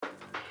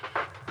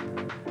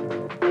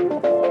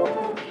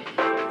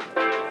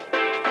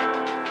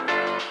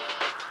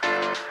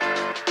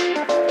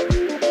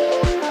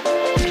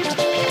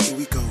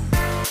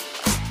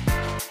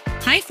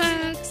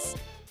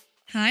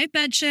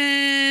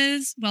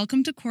bitches.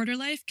 Welcome to Quarter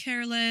Life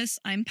Careless.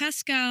 I'm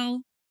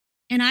Pascal.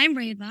 And I'm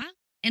Reva,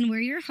 and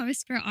we're your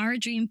hosts for Our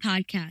Dream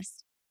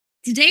podcast.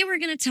 Today, we're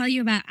going to tell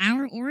you about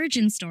our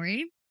origin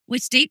story,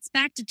 which dates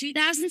back to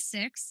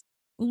 2006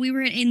 when we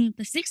were in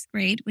the sixth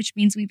grade, which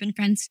means we've been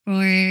friends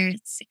for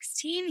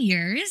 16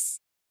 years.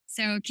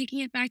 So, kicking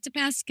it back to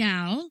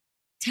Pascal,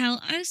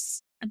 tell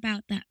us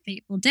about that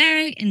fateful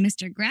day in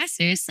Mr.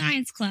 Grasser's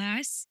science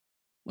class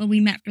when we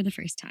met for the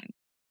first time.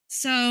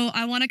 So,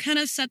 I want to kind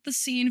of set the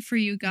scene for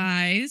you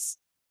guys.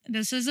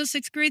 This is a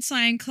sixth grade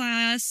science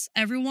class.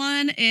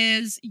 Everyone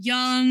is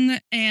young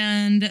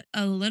and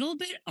a little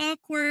bit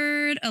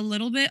awkward, a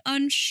little bit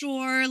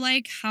unsure,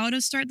 like how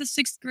to start the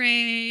sixth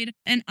grade.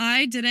 And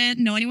I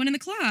didn't know anyone in the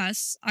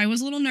class. I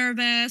was a little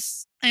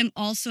nervous. I'm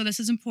also, this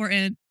is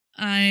important,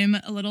 I'm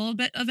a little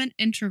bit of an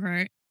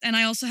introvert. And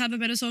I also have a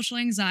bit of social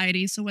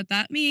anxiety. So what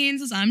that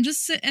means is I'm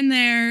just sitting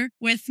there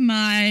with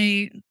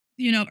my,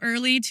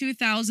 early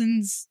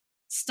 2000s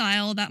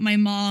style that my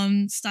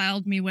mom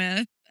styled me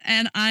with.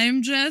 And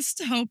I'm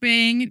just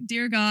hoping,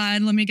 dear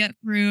God, let me get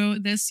through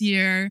this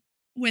year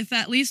with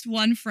at least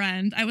one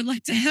friend. I would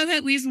like to have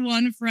at least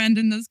one friend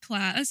in this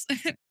class.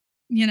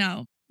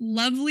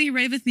 Lovely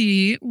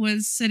Revathi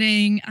was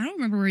sitting. I don't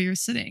remember where you were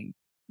sitting.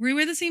 Were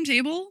we at the same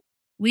table?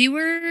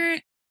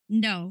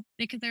 No,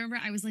 because I remember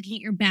I was looking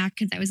at your back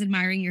because I was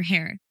admiring your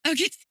hair.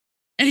 Okay.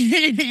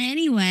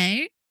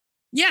 Anyway,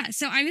 yeah,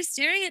 so I was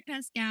staring at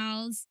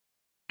Pascal's,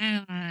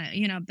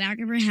 back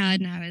of her head,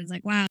 and I was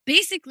like, wow.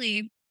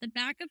 Basically, the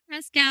back of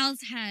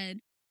Pascal's head,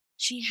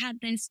 she had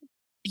this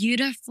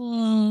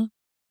beautiful,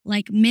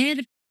 like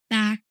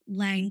mid-back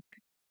length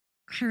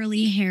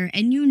curly hair.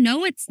 And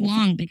it's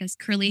long because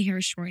curly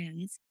hair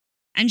shortens.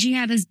 And she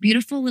had this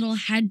beautiful little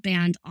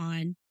headband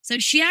on. So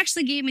she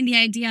actually gave me the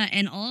idea.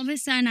 And all of a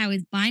sudden, I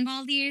was buying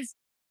all these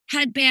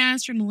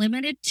headbands from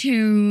Limited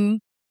 2,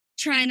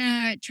 trying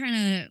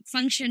to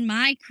function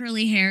my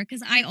curly hair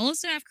because I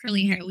also have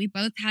curly hair. We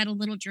both had a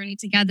little journey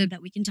together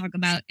that we can talk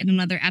about in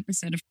another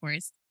episode, of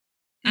course.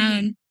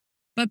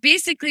 But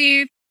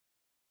basically,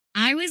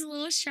 I was a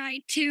little shy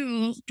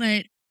too,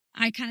 but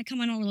I kind of come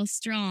on a little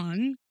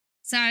strong.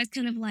 So I was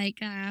kind of like,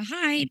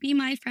 hi, be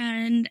my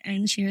friend.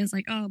 And she was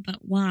like, oh, but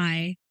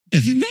why?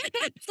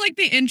 It's like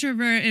the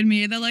introvert in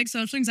me, the like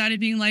social anxiety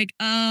being like,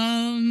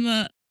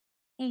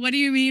 what do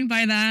you mean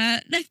by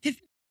that?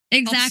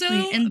 Exactly.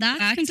 Also, and that's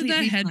back to the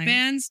completely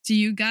headbands. fine. Do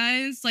you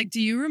guys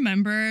do you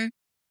remember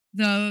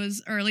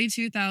those early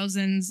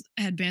 2000s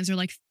headbands or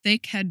like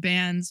thick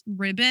headbands,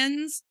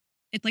 ribbons?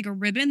 It's like a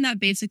ribbon that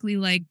basically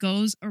like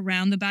goes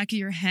around the back of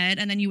your head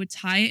and then you would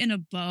tie it in a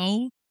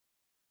bow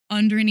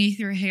underneath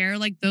your hair.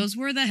 Like those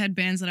were the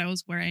headbands that I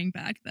was wearing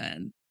back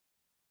then.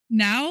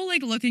 Now,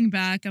 like looking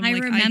back,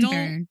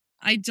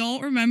 I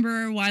don't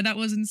remember why that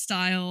was in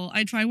style.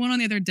 I tried one on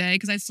the other day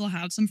because I still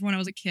have some from when I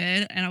was a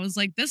kid. And I was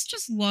like, this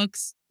just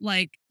looks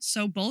like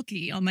so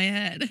bulky on my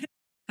head.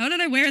 How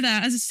did I wear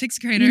that as a sixth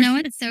grader? You know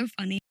what? It's so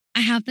funny. I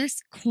have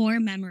this core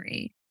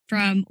memory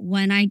from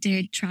when I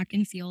did track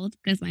and field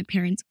because my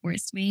parents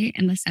forced me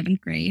in the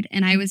seventh grade.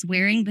 And I was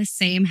wearing the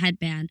same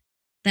headband,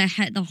 the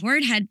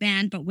hard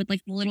headband, but with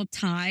like the little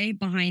tie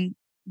behind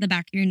the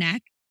back of your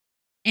neck.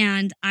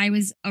 And I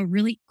was a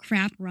really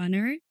crap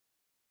runner.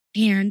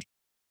 And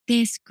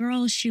this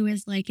girl, she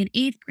was like an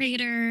eighth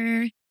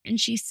grader. And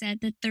she said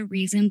that the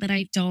reason that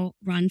I don't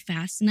run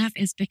fast enough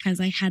is because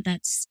I had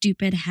that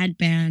stupid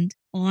headband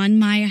on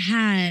my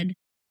head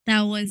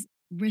that was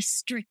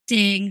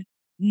restricting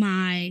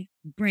my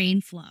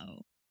brain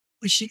flow.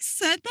 She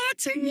said that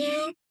to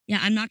you? Yeah,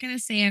 I'm not going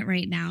to say it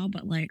right now,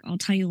 but like, I'll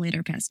tell you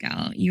later,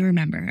 Pascal. You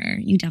remember her.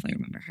 You definitely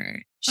remember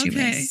her. She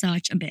was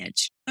such a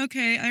bitch.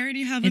 Okay, I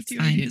already have a few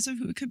ideas of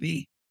who it could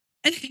be.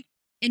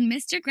 In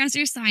Mr.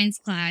 Gresser's science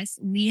class,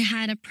 we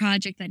had a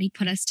project that he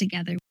put us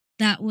together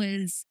that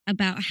was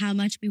about how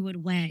much we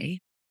would weigh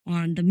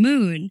on the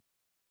moon.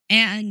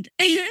 And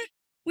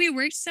we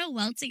worked so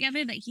well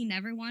together that he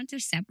never wanted to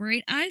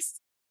separate us.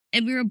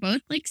 And we were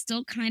both like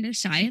still kind of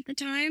shy at the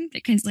time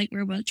because like we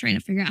were both trying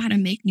to figure out how to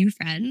make new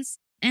friends.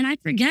 And I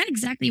forget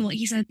exactly what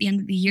he said at the end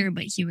of the year,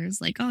 but he was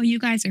like, oh, you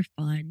guys are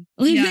fun.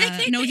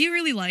 Yeah, no, he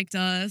really liked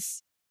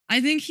us. I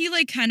think he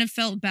like kind of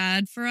felt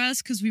bad for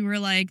us because we were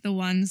like the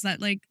ones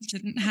that like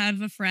didn't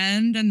have a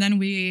friend. And then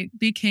we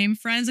became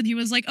friends and he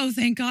was like, oh,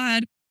 thank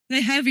God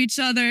they have each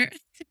other.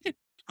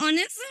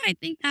 Honestly, I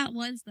think that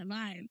was the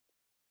vibe.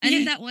 I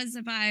think that was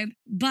the vibe.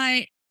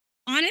 But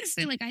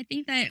honestly, like I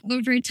think that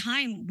over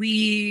time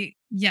we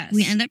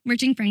end up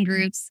merging friend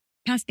groups.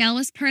 Pascal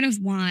was part of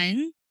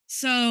one.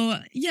 So,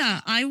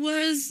 yeah, I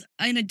was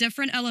in a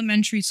different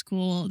elementary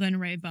school than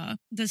Reva.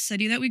 The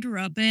city that we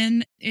grew up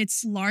in,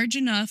 it's large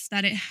enough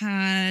that it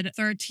had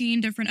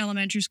 13 different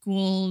elementary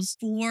schools,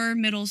 4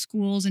 middle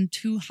schools, and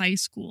 2 high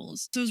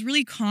schools. So it was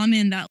really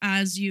common that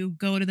as you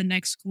go to the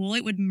next school,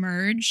 it would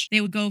merge.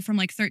 They would go from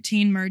like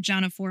 13, merge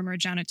down to 4,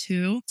 merge down to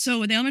 2.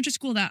 So the elementary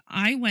school that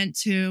I went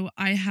to,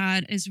 I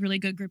had this really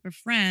good group of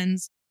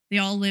friends. They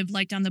all lived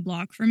like down the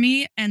block from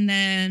me. And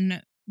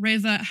then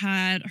Reva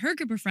had her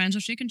group of friends,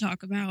 which she can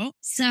talk about.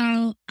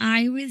 So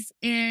I was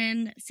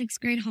in sixth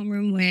grade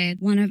homeroom with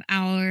one of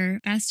our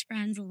best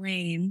friends,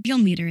 Elaine. You'll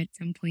meet her at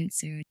some point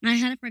soon. I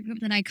had a friend group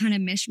that I kind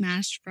of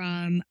mishmashed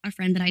from a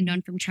friend that I'd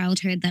known from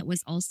childhood that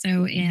was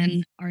also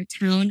in our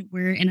town.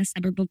 We're in a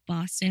suburb of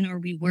Boston, or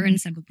we were in a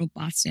suburb of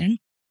Boston.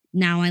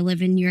 Now I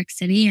live in New York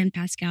City and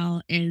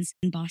Pascal is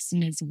in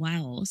Boston as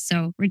well.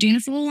 So we're doing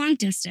this a little long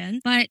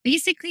distance, but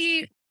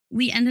basically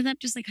we ended up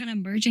just like kind of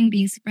merging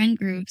these friend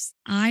groups.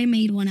 I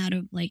made one out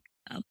of like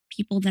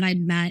people that I'd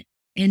met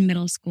in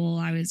middle school.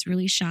 I was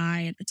really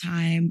shy at the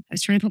time. I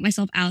was trying to put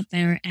myself out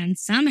there and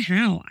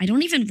somehow, I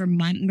don't even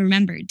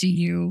remember. Do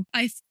you?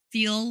 I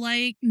feel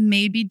like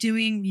maybe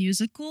doing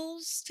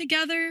musicals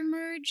together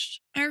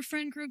merged our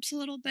friend groups a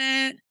little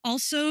bit.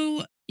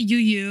 Also,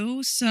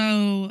 UU.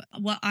 So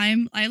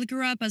I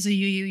grew up as a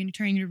UU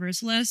Unitarian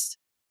Universalist.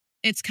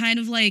 It's kind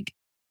of like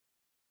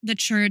the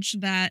church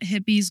that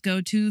hippies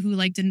go to who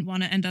like didn't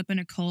want to end up in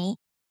a cult.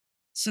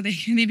 So they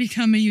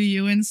become a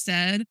UU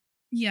instead.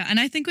 Yeah. And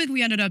I think like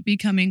we ended up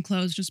becoming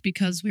close just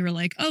because we were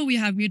like, oh, we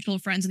have mutual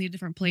friends in these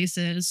different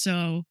places.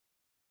 So,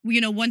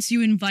 once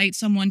you invite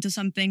someone to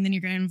something, then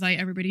you're going to invite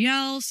everybody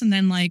else. And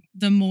then like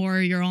the more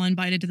you're all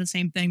invited to the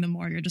same thing, the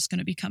more you're just going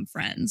to become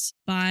friends.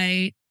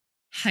 By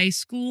high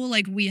school,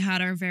 like we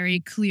had our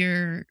very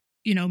clear,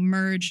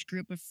 merged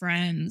group of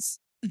friends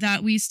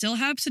that we still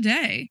have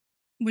today,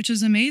 which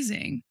is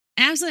amazing.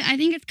 Absolutely. I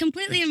think it's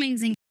completely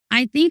amazing.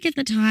 I think at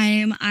the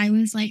time I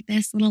was like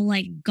this little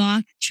like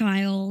goth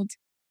child.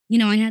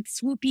 I had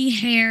swoopy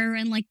hair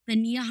and like the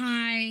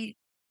knee-high,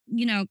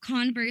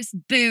 Converse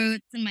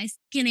boots and my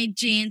skinny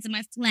jeans and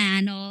my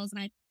flannels.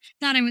 And I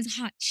thought I was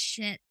hot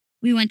shit.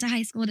 We went to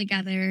high school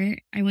together.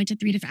 I went to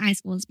 3 different high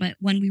schools, but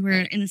when we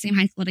were in the same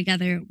high school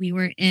together, we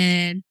were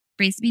in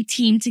Race to Be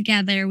team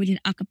together. We did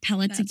a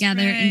cappella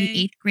together. Right. In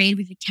the 8th grade.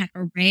 We did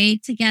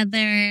cabaret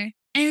together.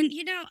 And,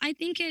 I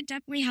think it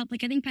definitely helped.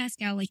 Like, I think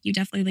Pascal, like, you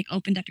definitely, like,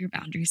 opened up your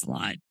boundaries a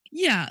lot.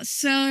 Yeah.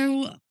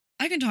 So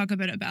I can talk a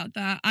bit about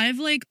that. I've,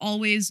 like,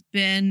 always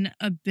been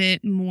a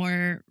bit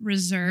more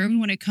reserved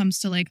when it comes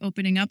to, like,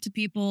 opening up to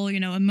people,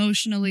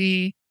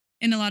 emotionally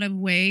in a lot of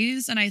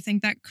ways. And I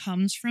think that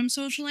comes from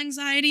social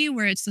anxiety,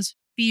 where it's this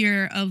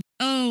fear of,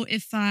 oh,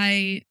 if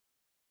I,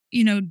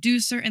 do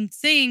certain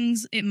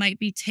things, it might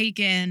be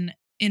taken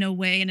in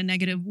a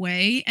negative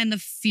way. And the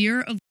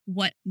fear of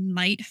what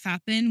might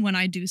happen when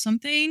I do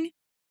something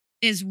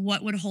is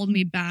what would hold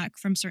me back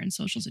from certain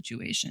social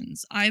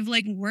situations. I've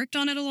like worked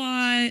on it a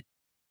lot.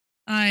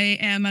 I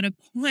am at a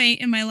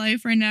point in my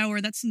life right now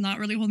where that's not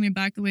really holding me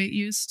back the way it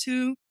used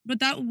to. But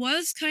that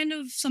was kind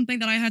of something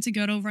that I had to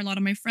get over in a lot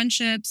of my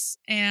friendships.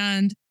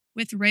 And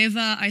with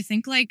Reva, I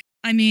think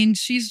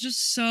she's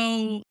just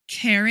so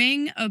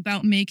caring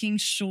about making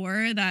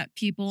sure that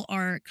people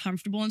are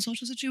comfortable in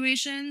social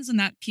situations and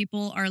that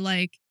people are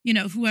like,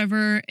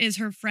 whoever is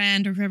her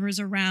friend or whoever's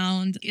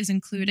around is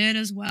included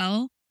as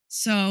well.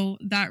 So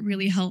that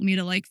really helped me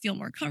to like feel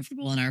more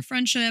comfortable in our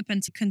friendship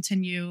and to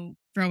continue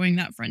growing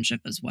that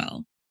friendship as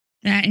well.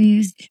 That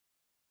is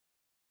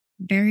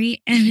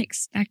very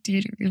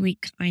unexpected, really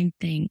kind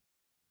thing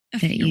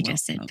that you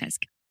just said,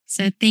 Pascal.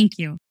 So thank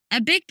you.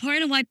 A big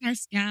part of why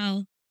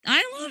Pascal,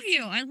 I love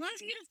you. I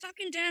love you to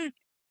fucking death.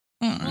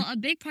 Well, a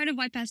big part of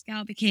why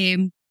Pascal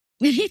became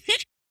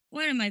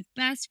one of my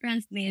best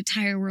friends in the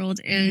entire world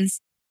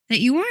is that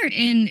you are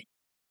an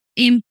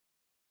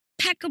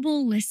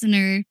impeccable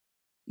listener.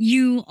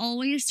 You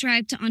always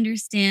strive to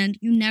understand.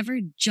 You never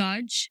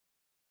judge.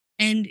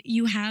 And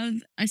you have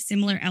a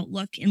similar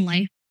outlook in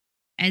life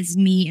as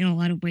me in a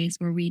lot of ways,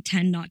 where we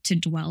tend not to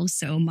dwell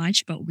so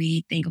much, but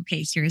we think,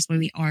 okay, here's where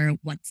we are.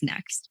 What's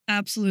next?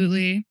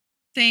 Absolutely.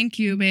 Thank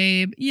you,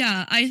 babe.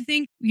 Yeah, I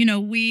think,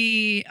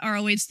 we are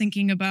always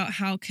thinking about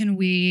how can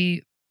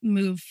we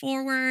move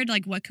forward?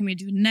 Like, what can we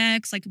do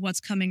next? Like,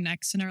 what's coming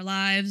next in our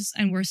lives?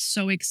 And we're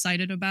so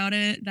excited about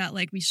it that,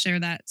 like, we share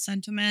that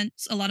sentiment.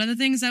 A lot of the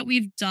things that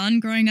we've done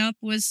growing up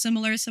was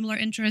similar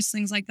interests,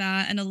 things like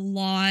that. And a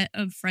lot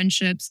of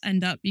friendships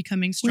end up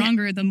becoming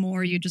stronger the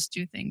more you just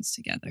do things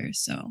together.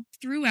 So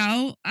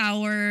throughout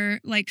our,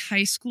 like,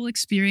 high school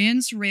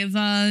experience,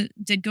 Reva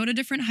did go to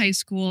different high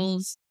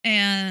schools.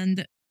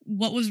 And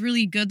what was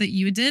really good that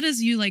you did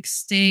is you, like,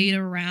 stayed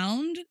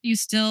around. You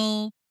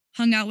still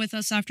hung out with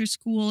us after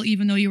school,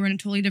 even though you were in a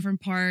totally different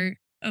part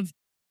of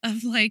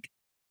like,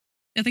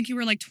 I think you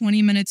were like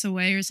 20 minutes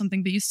away or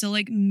something, but you still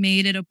like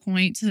made it a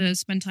point to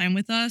spend time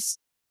with us.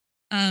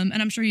 And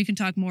I'm sure you can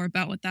talk more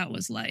about what that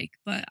was like,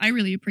 but I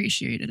really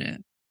appreciated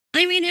it.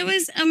 I mean, it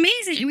was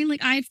amazing. I mean,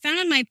 like, I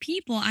found my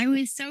people. I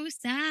was so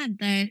sad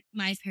that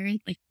my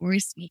parents like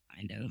forced me,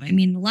 kind of. I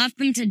mean, love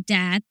them to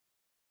death.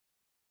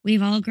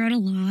 We've all grown a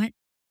lot.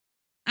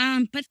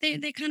 But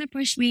they kind of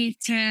pushed me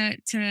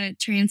to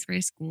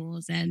transfer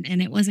schools, and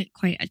it wasn't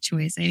quite a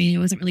choice. I mean, it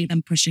wasn't really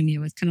them pushing me. It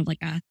was kind of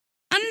like a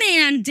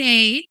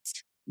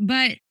mandate.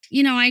 But,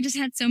 I just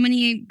had so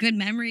many good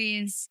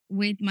memories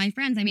with my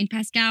friends. I mean,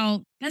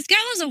 Pascal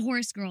is a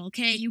horse girl,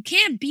 okay? You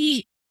can't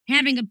beat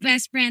having a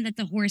best friend that's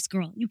a horse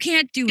girl. You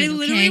can't do it. It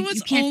literally okay? was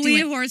You can't only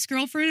do a it. horse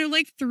girl for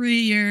like 3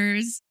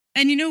 years.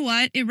 And you know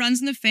what? It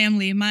runs in the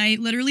family. My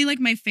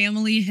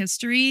family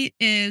history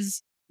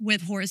is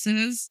with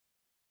horses.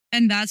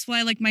 And that's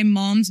why like my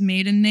mom's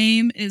maiden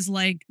name is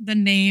like the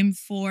name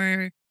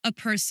for a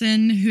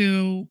person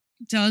who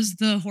does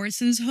the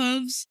horse's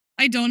hooves.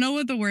 I don't know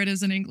what the word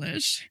is in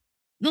English.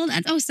 Well,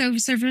 that's also,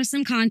 so for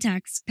some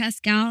context,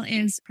 Pascal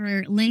is,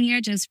 her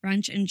lineage is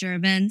French and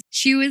German.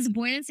 She was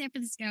born in San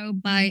Francisco,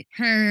 but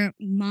her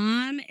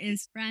mom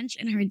is French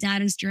and her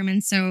dad is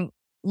German. So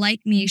like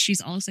me,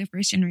 she's also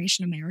first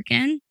generation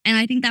American. And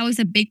I think that was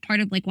a big part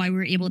of like why we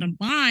were able to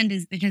bond,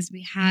 is because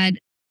we had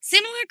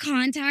similar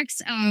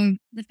context of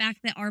the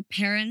fact that our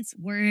parents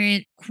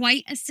weren't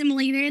quite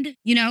assimilated.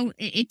 You know,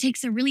 it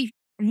takes a really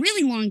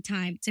long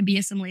time to be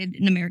assimilated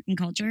in American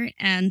culture.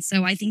 And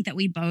so I think that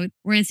we both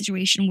were in a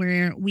situation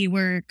where we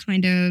were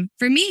kind of,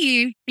 for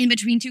me, in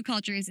between two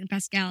cultures, and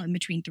Pascal in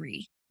between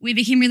three. We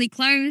became really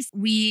close.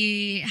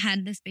 We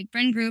had this big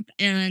friend group.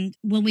 And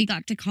when we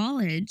got to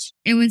college,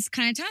 it was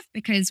kind of tough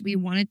because we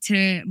wanted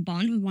to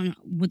bond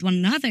with one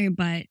another,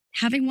 but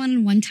having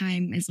one-on-one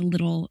time is a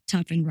little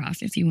tough and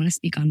rough, if you want to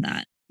speak on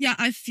that. Yeah,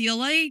 I feel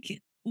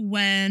like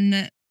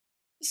when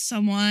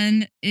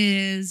someone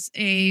is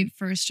a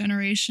first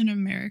generation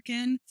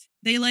American,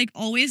 they like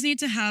always need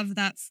to have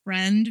that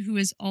friend who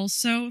is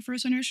also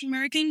first generation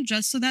American,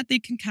 just so that they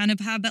can kind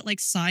of have that like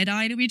side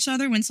eye to each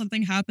other when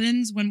something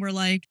happens, when we're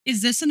like,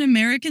 is this an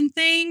American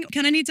thing?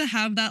 Kind of need to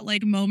have that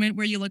like moment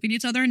where you look at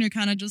each other and you're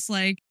kind of just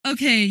like,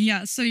 okay,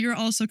 yeah, so you're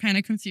also kind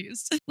of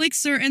confused. Like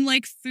certain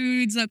like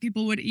foods that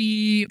people would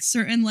eat,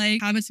 certain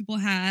like habits people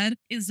had.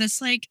 Is this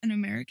like an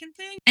American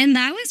thing? And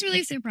that was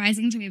really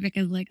surprising to me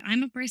because like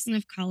I'm a person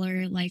of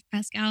color, like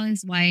Pascal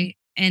is white.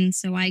 And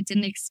so I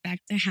didn't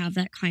expect to have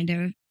that kind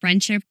of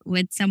friendship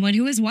with someone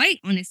who is white,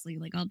 honestly.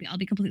 Like I'll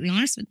be completely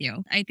honest with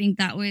you. I think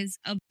that was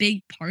a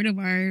big part of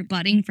our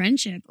budding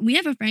friendship. We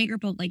have a friend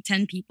group of like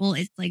 10 people.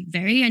 It's like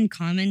very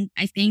uncommon,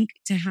 I think,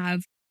 to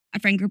have a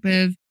friend group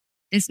of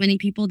this many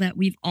people that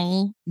we've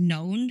all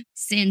known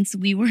since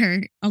we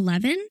were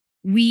 11.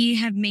 We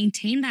have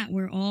maintained that.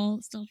 We're all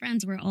still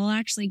friends. We're all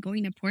actually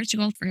going to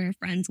Portugal for a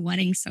friend's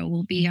wedding, so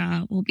we'll be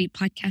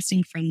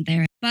podcasting from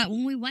there. But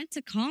when we went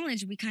to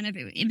college,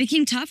 it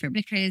became tougher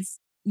because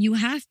you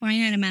have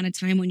finite amount of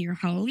time on your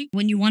home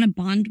when you want to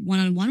bond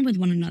one-on-one with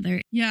one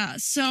another. Yeah.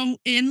 So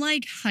in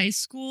like high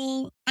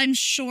school, I'm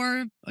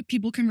sure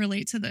people can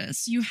relate to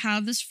this. You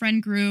have this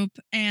friend group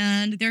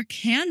and there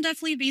can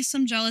definitely be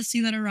some jealousy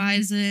that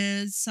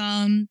arises,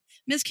 some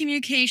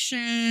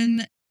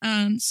miscommunication.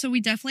 So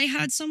we definitely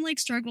had some like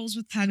struggles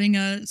with having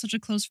such a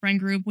close friend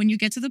group. When you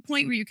get to the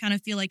point where you kind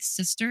of feel like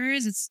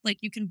sisters, it's like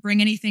you can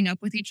bring anything up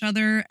with each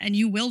other and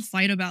you will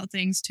fight about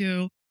things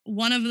too.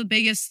 One of the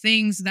biggest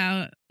things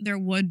that there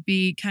would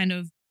be kind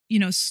of,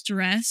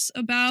 stress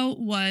about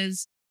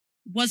was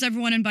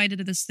everyone invited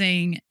to this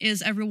thing?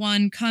 Is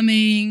everyone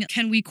coming?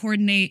 Can we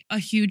coordinate a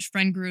huge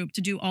friend group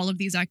to do all of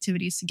these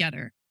activities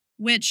together?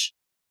 Which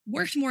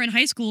worked more in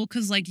high school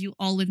because like you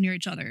all live near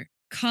each other.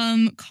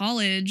 Come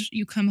college,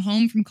 you come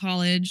home from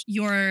college,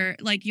 you're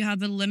like, you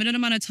have a limited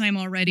amount of time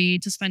already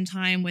to spend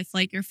time with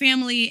like your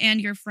family and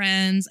your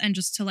friends and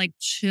just to like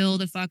chill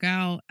the fuck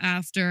out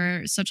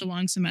after such a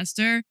long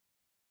semester.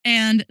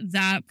 And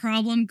that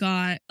problem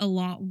got a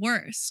lot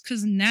worse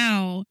because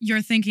now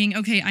you're thinking,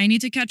 okay, I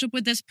need to catch up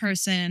with this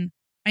person.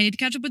 I need to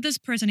catch up with this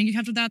person. I need to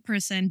catch up with that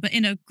person. But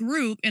in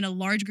a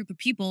large group of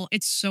people,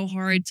 it's so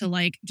hard to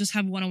like just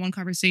have one-on-one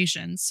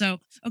conversations. So,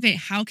 okay,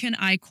 how can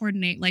I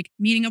coordinate like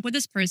meeting up with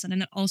this person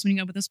and then also meeting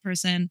up with this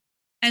person?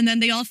 And then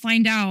they all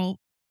find out,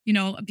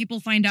 people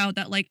find out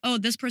that like, oh,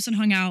 this person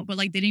hung out, but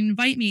like they didn't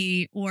invite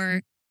me,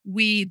 or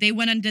they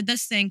went and did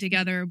this thing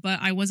together, but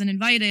I wasn't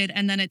invited.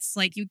 And then it's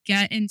like you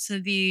get into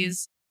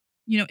these,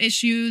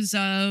 issues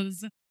of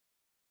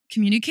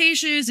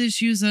communications,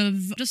 issues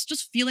of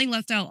just feeling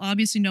left out.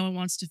 Obviously, no one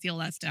wants to feel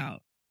left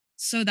out.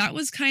 So that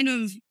was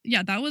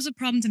that was a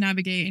problem to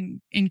navigate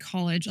in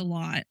college a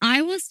lot.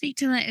 I will speak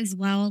to that as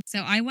well. So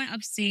I went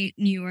upstate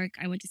New York.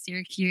 I went to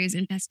Syracuse,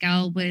 and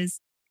Pascal was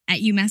at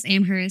UMass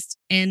Amherst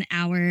in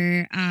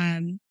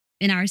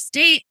our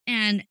state.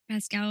 And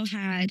Pascal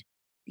had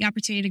the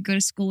opportunity to go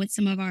to school with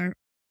some of our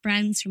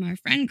friends from our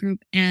friend group.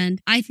 And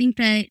I think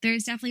that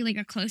there's definitely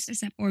like a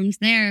closeness that forms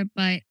there.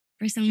 But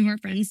for some of our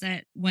friends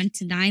that went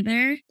to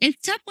neither,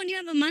 it's tough when you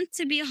have a month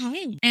to be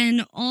home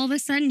and all of a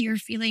sudden you're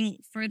feeling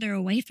further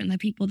away from the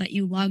people that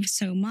you love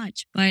so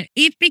much. But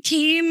it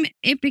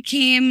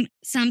became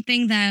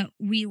something that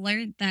we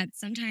learned, that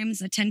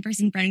sometimes a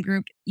 10-person friend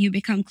group, you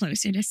become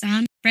closer to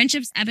some.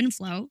 Friendships ebb and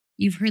flow.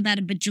 You've heard that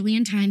a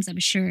bajillion times, I'm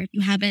sure. If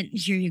you haven't,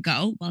 here you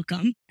go.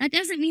 Welcome. That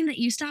doesn't mean that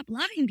you stop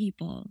loving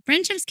people.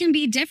 Friendships can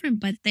be different,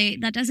 but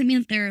that doesn't mean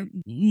that they're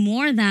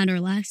more than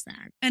or less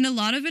than. And a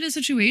lot of it is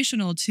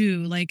situational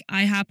too. Like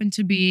I happen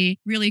to be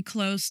really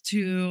close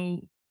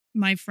to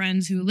my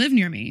friends who live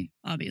near me,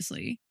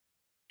 obviously.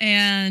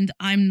 And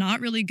I'm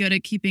not really good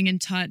at keeping in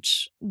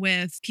touch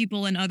with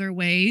people in other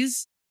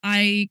ways.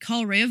 I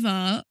call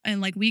Reva and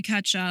like we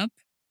catch up.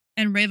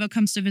 And Reva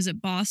comes to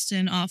visit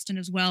Boston often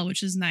as well,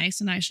 which is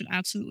nice. And I should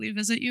absolutely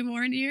visit you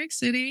more in New York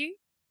City.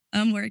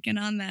 I'm working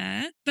on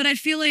that. But I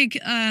feel like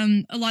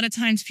a lot of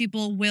times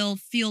people will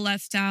feel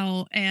left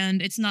out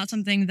and it's not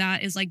something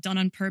that is like done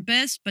on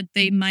purpose, but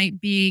they might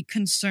be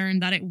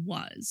concerned that it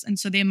was. And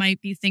so they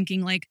might be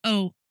thinking like,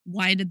 oh,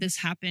 why did this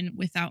happen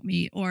without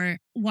me? Or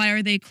why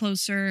are they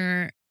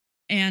closer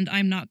and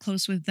I'm not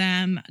close with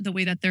them the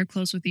way that they're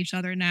close with each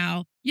other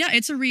now? Yeah,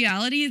 it's a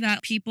reality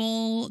that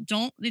people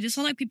they just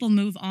don't let people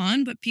move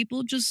on, but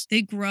people just,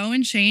 they grow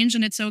and change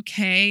and it's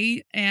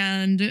okay.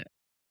 And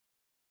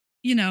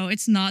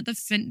it's not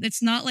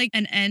it's not like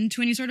an end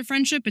to any sort of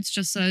friendship. It's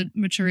just a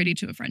maturity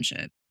to a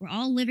friendship. We're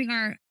all living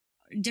our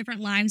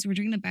different lives. We're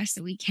doing the best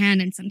that we can.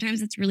 And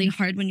sometimes it's really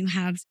hard when you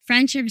have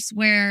friendships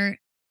where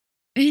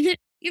you've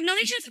known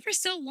each other for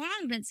so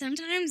long that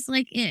sometimes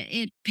like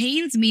it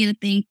pains me to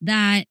think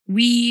that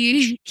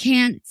we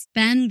can't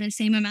spend the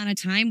same amount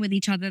of time with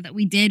each other that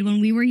we did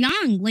when we were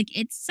young. Like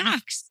it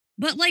sucks.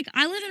 But like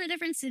I live in a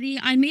different city.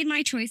 I made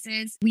my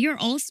choices. We are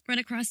all spread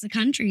across the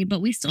country, but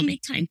we still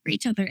make time for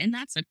each other. And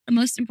that's the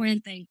most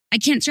important thing. I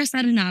can't stress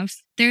that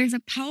enough. There's a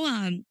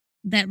poem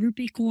that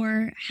Rupi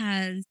Kaur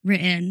has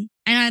written,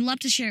 and I'd love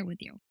to share it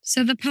with you.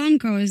 So the poem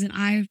goes, and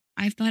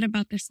I've thought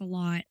about this a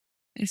lot.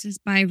 This is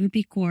by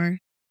Rupi Kaur,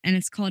 and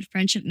it's called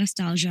Friendship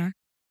Nostalgia.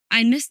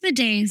 I miss the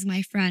days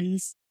my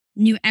friends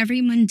knew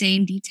every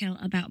mundane detail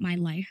about my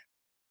life,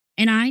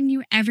 and I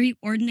knew every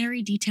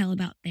ordinary detail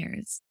about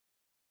theirs.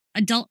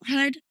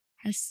 Adulthood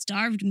has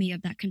starved me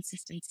of that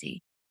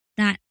consistency,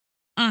 that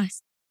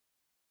us,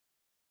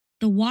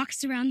 the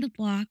walks around the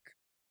block,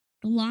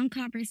 the long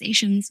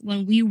conversations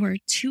when we were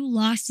too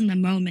lost in the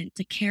moment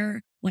to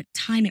care what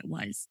time it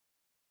was,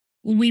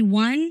 when we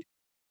won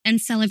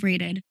and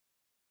celebrated,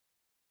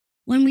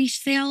 when we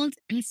failed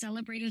and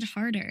celebrated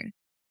harder,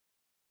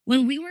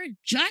 when we were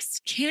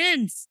just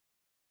kids.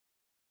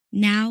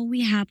 Now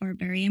we have our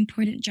very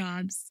important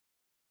jobs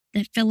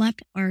that fill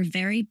up our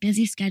very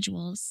busy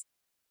schedules.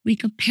 We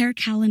compare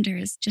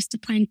calendars just to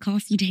plan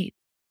coffee dates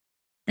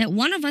that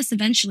one of us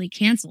eventually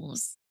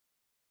cancels.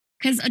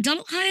 Because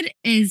adulthood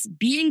is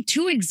being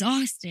too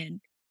exhausted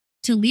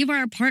to leave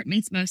our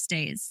apartments most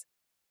days.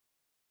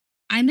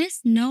 I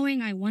miss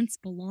knowing I once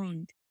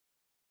belonged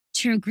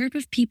to a group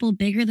of people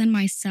bigger than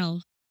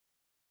myself.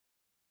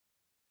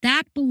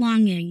 That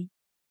belonging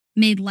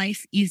made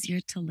life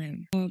easier to live.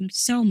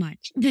 So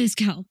much. Let's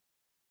go.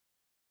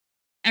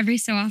 Every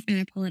so often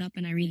I pull it up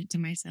and I read it to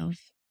myself.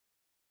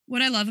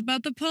 What I love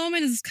about the poem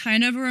is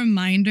kind of a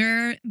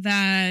reminder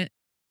that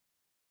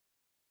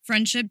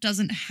friendship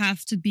doesn't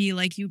have to be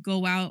like you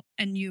go out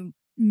and you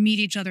meet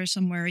each other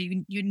somewhere.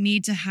 You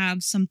need to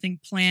have something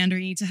planned or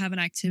you need to have an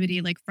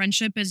activity. Like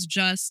friendship is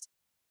just,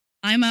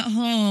 I'm at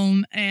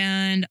home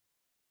and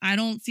I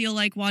don't feel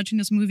like watching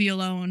this movie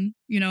alone.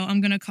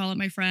 I'm going to call up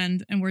my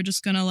friend and we're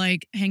just going to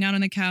like hang out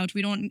on the couch.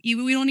 We don't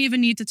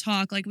even need to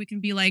talk. Like we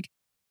can be like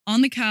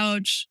on the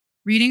couch,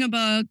 reading a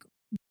book,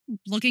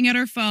 looking at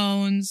our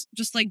phones,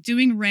 just like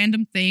doing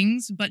random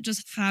things, but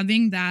just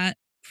having that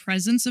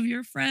presence of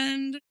your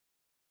friend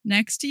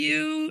next to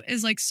you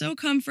is like so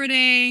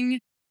comforting.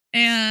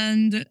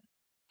 And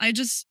I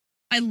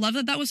love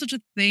that was such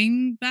a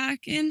thing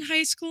back in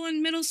high school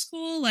and middle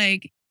school.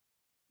 Like,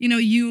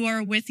 you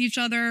are with each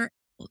other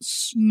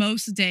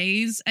most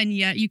days and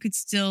yet you could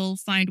still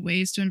find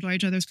ways to enjoy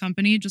each other's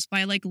company just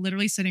by like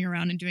literally sitting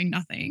around and doing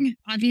nothing.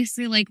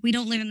 Obviously, like we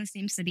don't live in the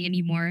same city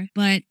anymore,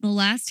 but the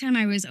last time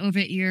I was over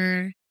at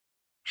your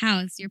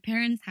house, your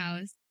parents'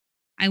 house,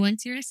 I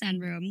went to your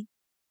sunroom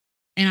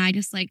and I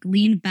just like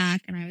leaned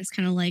back and I was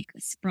kind of like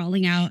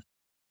sprawling out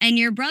and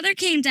your brother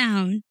came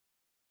down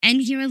and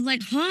he was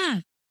like,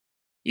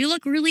 you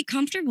look really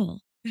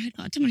comfortable. And I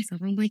thought to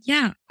myself, I'm like,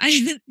 yeah,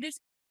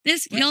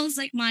 this feels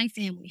like my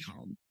family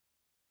home.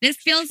 This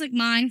feels like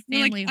my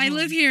family home. I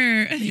live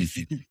here.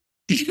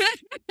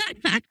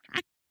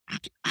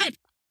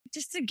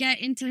 Just to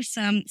get into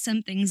some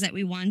things that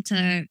we want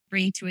to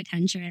bring to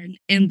attention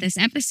in this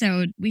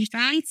episode, we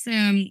found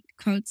some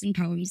quotes and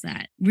poems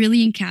that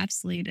really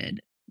encapsulated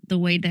the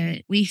way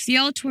that we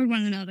feel toward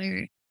one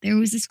another. There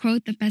was this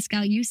quote that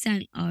Pascal, you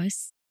sent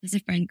us as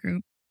a friend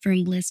group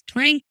from Liz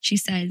Plank. She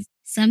says,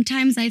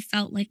 "Sometimes I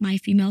felt like my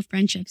female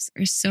friendships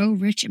are so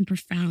rich and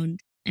profound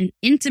and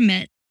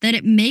intimate that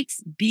it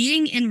makes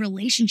being in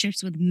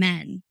relationships with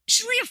men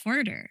actually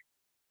harder.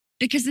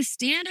 Because the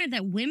standard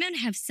that women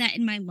have set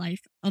in my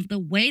life of the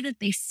way that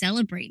they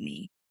celebrate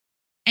me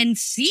and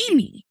see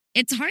me,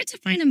 it's hard to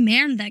find a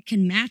man that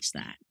can match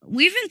that."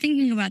 We've been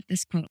thinking about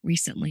this quote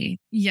recently.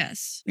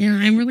 Yes. And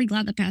I'm really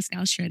glad that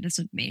Pascal shared this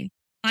with me.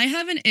 I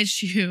have an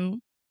issue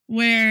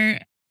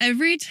where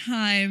every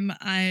time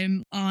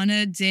I'm on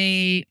a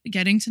date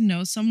getting to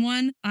know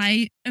someone,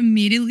 I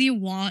immediately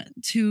want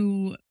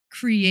to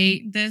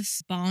create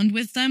this bond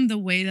with them the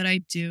way that I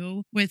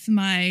do with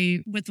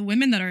the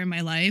women that are in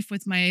my life,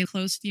 with my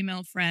close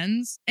female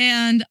friends.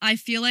 And I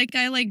feel like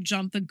I like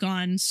jump the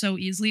gun so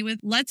easily with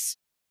let's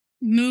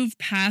move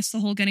past the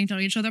whole getting to know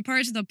each other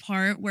part to the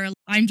part where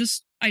I'm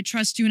just I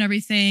trust you and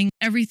everything.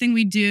 Everything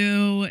we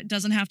do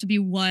doesn't have to be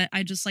what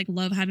I just like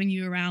love having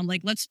you around.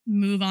 Like, let's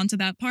move on to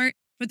that part.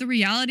 But the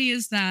reality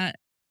is that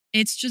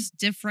it's just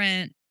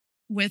different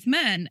with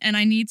men. And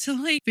I need to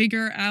like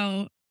figure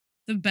out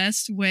the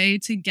best way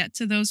to get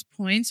to those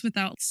points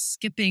without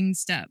skipping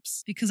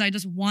steps, because I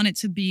just want it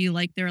to be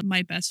like they're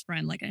my best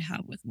friend, like I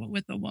have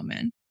with a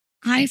woman.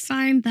 I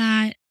find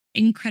that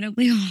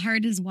incredibly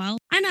hard as well.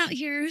 I'm out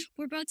here.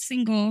 We're both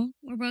single.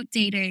 We're both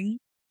dating.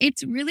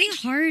 It's really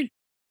hard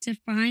to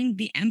find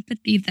the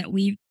empathy that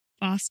we've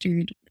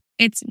fostered.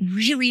 It's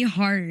really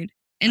hard.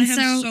 And I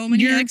have so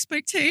many your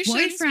expectations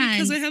boyfriend,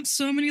 because I have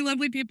so many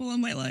lovely people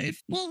in my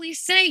life. well, we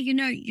say,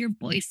 your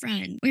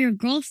boyfriend or your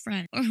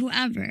girlfriend or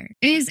whoever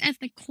is at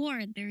the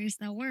core. There is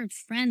that word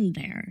friend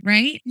there,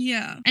 right?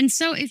 Yeah. And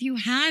so if you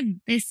had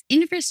this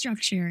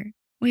infrastructure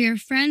where your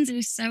friends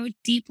are so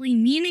deeply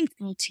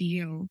meaningful to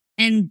you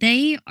and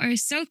they are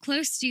so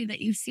close to you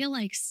that you feel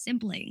like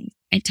siblings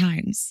at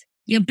times,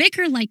 you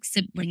bicker like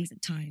siblings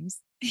at times.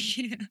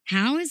 Yeah.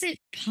 How is it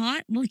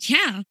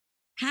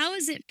How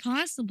is it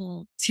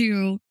possible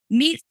to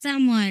meet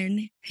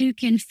someone who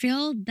can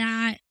fill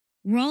that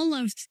role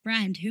of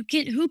friend, who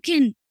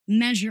can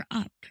measure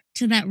up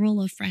to that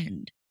role of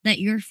friend that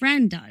your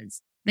friend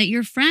does, that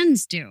your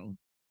friends do?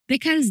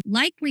 Because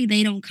likely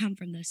they don't come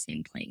from the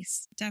same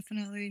place.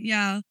 Definitely.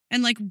 Yeah.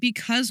 And like,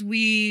 because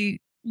we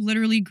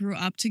literally grew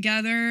up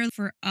together,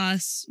 for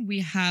us, we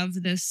have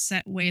this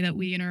set way that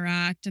we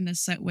interact and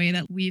this set way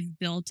that we've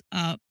built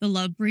up the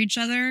love for each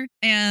other.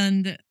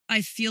 And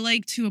I feel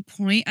like to a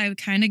point, I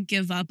would kind of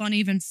give up on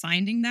even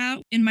finding that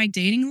in my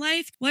dating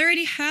life. Well, I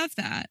already have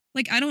that.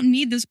 Like, I don't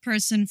need this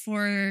person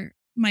for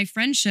my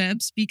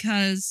friendships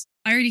because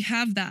I already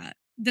have that.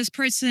 This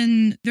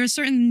person, there are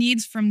certain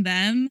needs from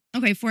them.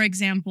 Okay, for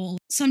example,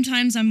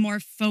 sometimes I'm more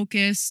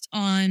focused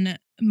on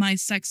my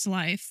sex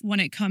life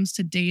when it comes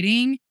to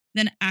dating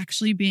than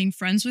actually being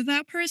friends with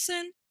that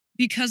person,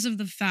 because of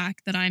the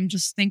fact that I'm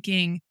just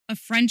thinking a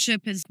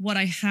friendship is what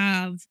I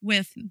have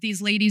with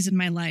these ladies in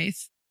my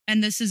life.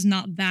 And this is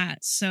not that.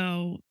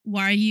 So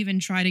why even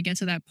try to get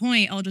to that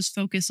point? I'll just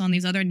focus on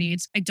these other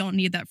needs. I don't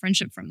need that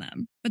friendship from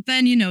them. But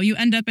then, you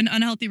end up in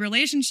unhealthy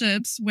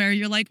relationships where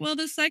you're like, well,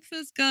 the sex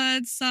is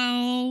good.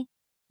 So,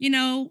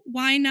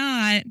 why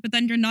not? But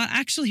then you're not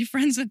actually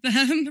friends with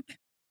them.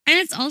 And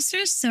it's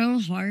also so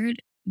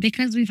hard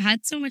because we've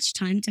had so much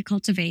time to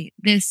cultivate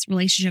these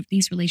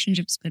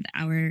relationships with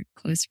our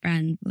close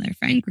friends, with our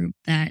friend group,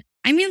 that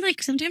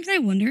sometimes I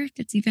wonder if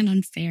it's even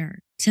unfair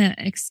to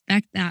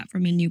expect that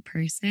from a new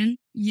person.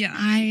 Yeah.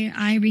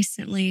 I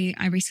recently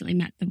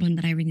met the one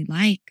that I really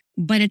like,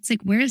 but it's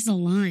like, where's the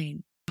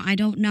line? I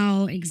don't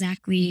know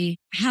exactly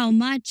how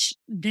much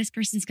this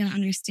person's going to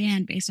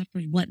understand based off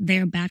of what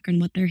their background,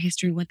 what their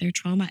history, what their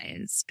trauma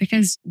is,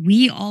 because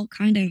we all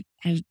kind of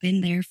have been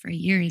there for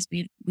years.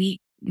 We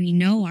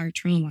know our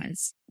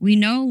traumas. We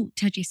know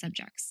touchy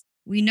subjects.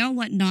 We know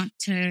what not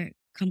to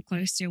come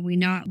close to. We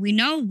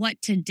know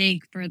what to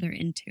dig further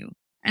into.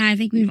 And I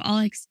think we've all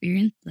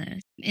experienced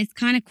this. It's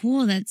kind of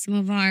cool that some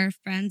of our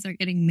friends are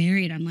getting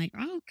married. I'm like,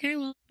 oh, okay,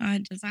 well,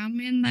 does that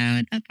mean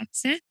that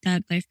that's it?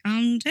 That they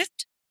found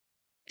it?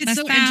 It's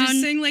so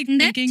interesting, like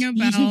thinking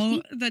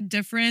about the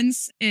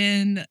difference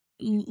in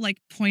like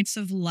points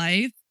of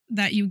life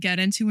that you get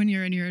into when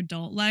you're in your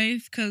adult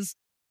life. Because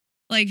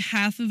like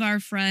half of our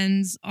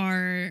friends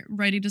are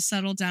ready to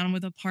settle down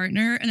with a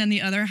partner. And then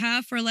the other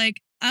half are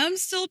like, I'm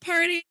still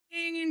partying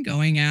and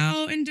going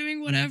out and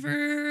doing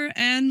whatever.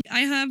 And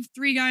I have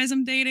 3 guys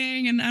I'm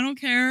dating and I don't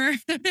care.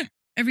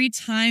 Every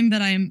time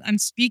that I'm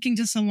speaking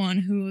to someone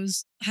who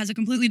has a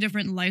completely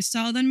different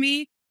lifestyle than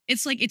me,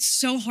 it's like, it's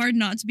so hard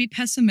not to be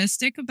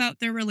pessimistic about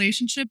their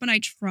relationship. And I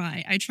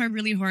try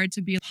really hard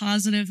to be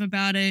positive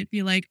about it.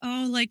 Be like,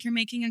 oh, like you're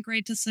making a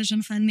great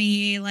decision,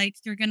 honey. Like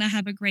you're going to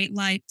have a great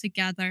life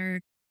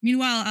together.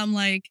 Meanwhile, I'm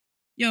like,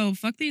 yo,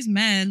 fuck these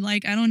men.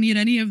 Like, I don't need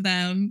any of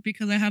them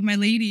because I have my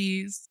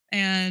ladies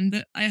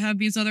and I have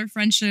these other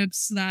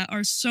friendships that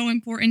are so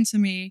important to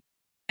me.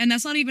 And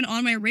that's not even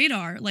on my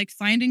radar. Like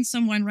finding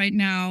someone right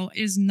now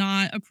is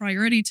not a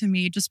priority to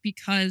me just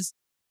because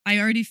I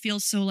already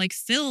feel so like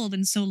filled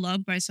and so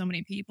loved by so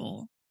many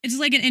people. It's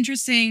like an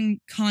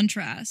interesting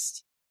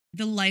contrast,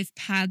 the life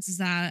paths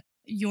that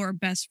your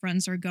best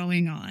friends are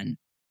going on,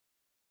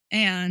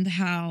 and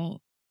how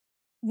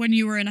when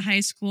you were in high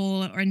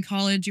school or in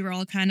college, you were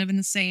all kind of in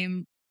the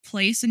same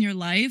place in your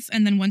life.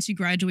 And then once you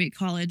graduate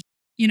college,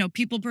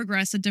 people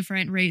progress at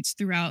different rates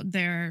throughout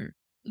their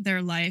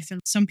life.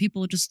 And some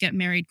people just get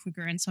married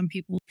quicker and some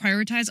people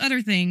prioritize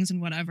other things and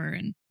whatever.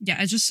 And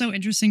yeah, it's just so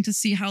interesting to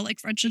see how like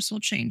friendships will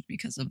change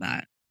because of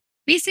that.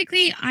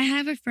 Basically,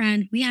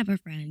 we have a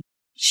friend.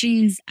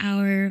 She's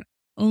our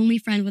only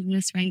friend within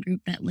this friend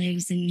group that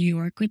lives in New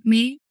York with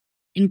me,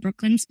 in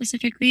Brooklyn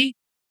specifically.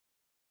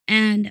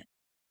 And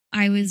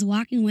I was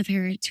walking with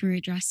her to her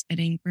dress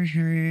fitting for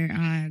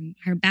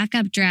her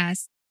backup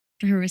dress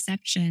for her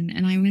reception.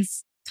 And I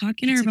was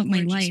talking to her about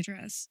my life.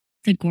 Dress.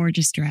 It's a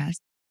gorgeous dress.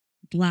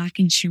 Black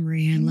and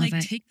shimmery. I love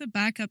it. Take the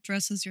backup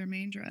dress as your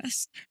main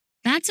dress.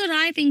 That's what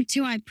I think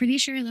too. I'm pretty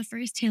sure the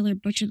first Taylor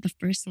butchered the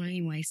first one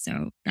anyway,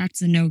 so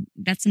that's a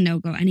no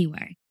go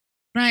anyway.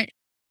 But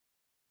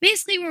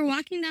basically we're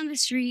walking down the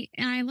street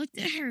and I looked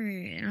at her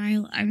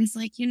and I was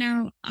like,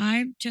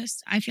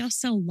 I feel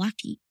so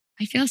lucky.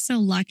 I feel so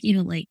lucky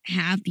to like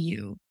have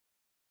you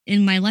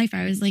in my life.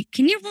 I was like,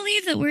 can you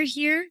believe that we're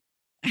here?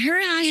 Her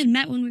and I had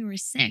met when we were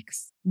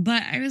 6,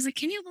 but I was like,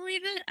 can you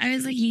believe it? I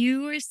was like,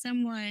 you are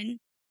someone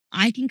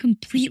I can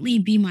completely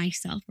be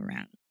myself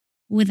around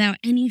without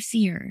any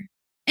fear.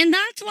 And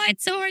that's why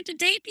it's so hard to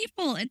date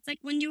people. It's like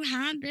when you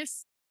have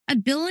this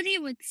ability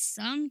with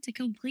some to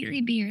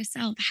completely be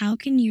yourself, how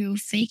can you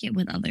fake it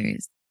with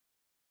others?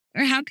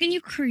 Or how can you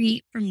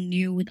create from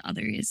new with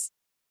others?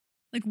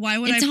 Like, why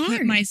would It's I put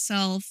hard.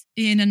 myself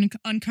in an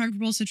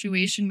uncomfortable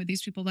situation with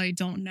these people that I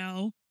don't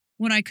know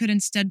when I could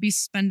instead be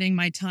spending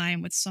my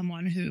time with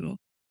someone who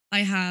I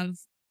have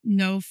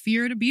no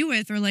fear to be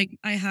with, or like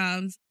I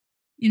have,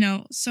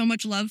 so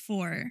much love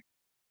for,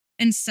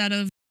 instead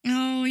of,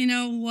 oh,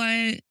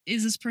 what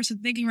is this person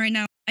thinking right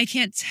now? I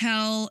can't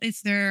tell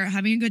if they're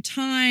having a good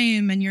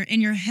time and you're in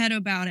your head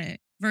about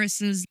it,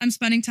 versus I'm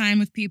spending time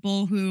with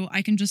people who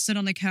I can just sit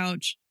on the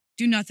couch,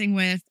 do nothing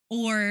with,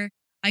 or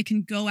I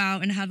can go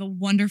out and have a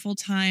wonderful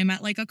time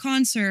at like a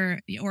concert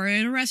or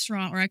at a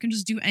restaurant, or I can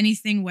just do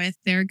anything with.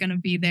 They're going to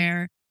be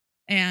there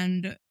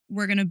and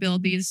we're going to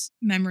build these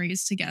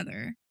memories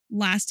together,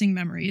 lasting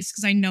memories,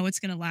 because I know it's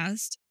going to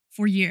last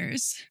for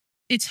years.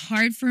 It's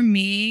hard for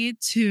me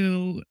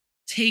to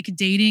take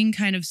dating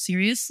kind of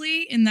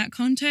seriously in that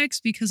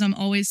context because I'm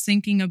always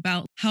thinking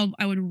about how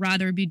I would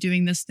rather be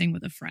doing this thing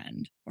with a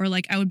friend, or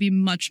like I would be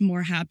much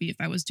more happy if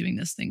I was doing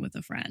this thing with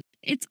a friend.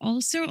 It's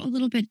also a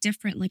little bit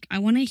different. Like, I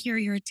want to hear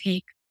your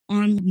take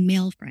on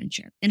male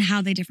friendship and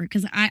how they differ.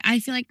 Because I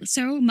feel like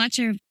so much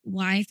of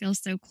why I feel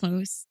so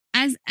close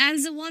as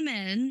a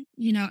woman,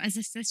 as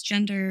a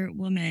cisgender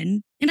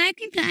woman, and I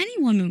think that any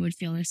woman would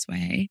feel this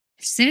way,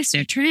 cis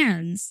or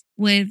trans,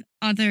 with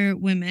other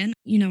women.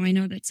 I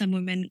know that some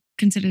women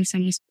consider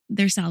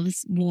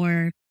themselves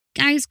more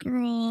guys,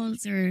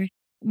 girls, or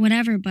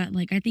whatever. But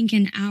like, I think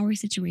in our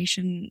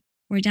situation,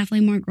 we're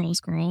definitely more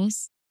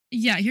girls.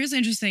 Yeah, here's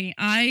interesting.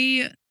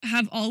 I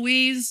have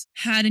always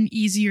had an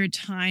easier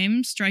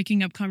time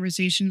striking up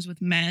conversations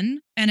with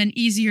men, and an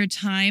easier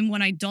time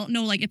when I don't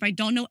know, like if I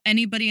don't know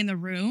anybody in the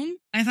room,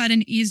 I've had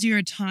an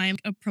easier time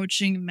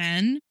approaching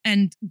men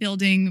and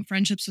building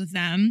friendships with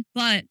them.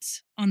 But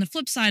on the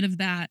flip side of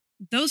that,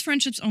 those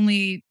friendships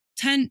only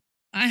tend,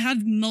 I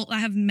have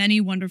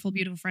many wonderful,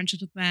 beautiful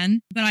friendships with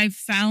men, but I've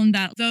found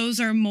that those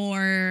are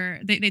more,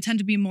 they tend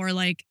to be more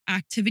like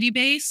activity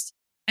based.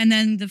 And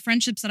then the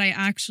friendships that I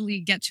actually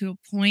get to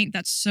a point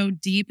that's so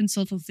deep and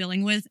so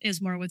fulfilling with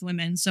is more with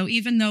women. So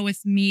even though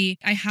with me,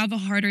 I have a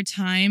harder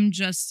time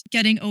just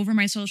getting over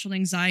my social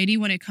anxiety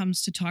when it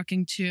comes to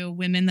talking to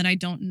women that I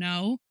don't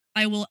know,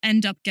 I will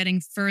end up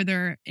getting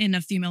further in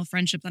a female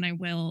friendship than I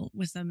will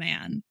with a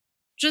man,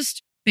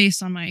 just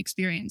based on my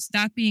experience.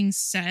 That being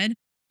said,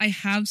 I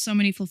have so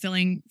many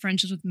fulfilling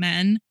friendships with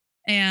men.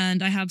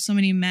 And I have so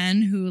many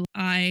men who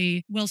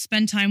I will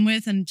spend time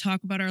with and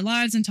talk about our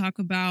lives and talk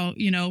about,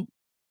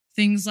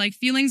 things like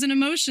feelings and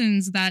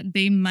emotions that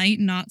they might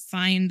not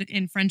find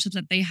in friendships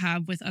that they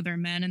have with other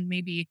men, and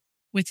maybe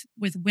with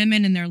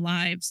women in their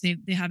lives,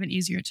 they have an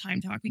easier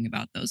time talking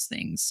about those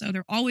things. So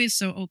they're always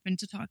so open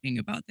to talking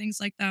about things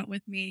like that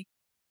with me.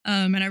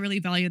 And I really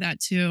value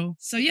that too.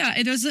 So yeah,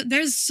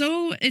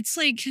 it's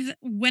like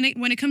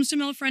when it comes to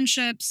male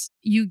friendships,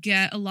 you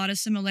get a lot of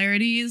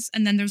similarities,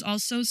 and then there's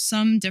also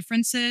some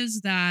differences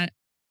that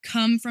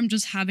come from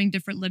just having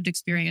different lived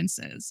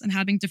experiences and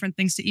having different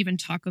things to even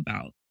talk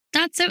about.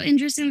 That's so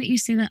interesting that you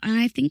say that. And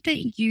I think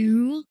that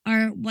you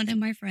are one of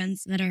my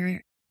friends that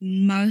are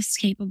most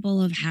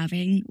capable of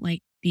having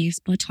like these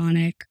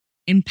platonic,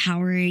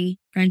 empowering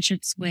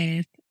friendships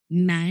with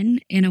men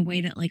in a way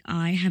that like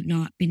I have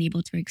not been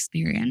able to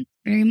experience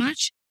very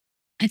much.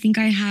 I think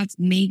I have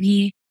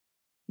maybe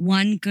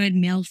one good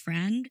male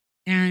friend,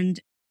 and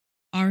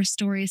our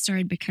story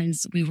started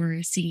because we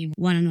were seeing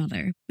one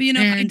another. But And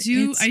I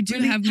do it's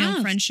really have male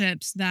tough.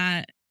 friendships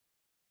that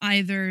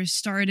either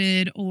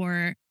started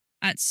or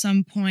at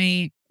some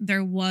point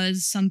there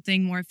was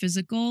something more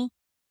physical.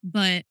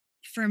 But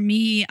for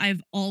me,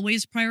 I've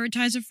always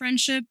prioritized a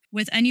friendship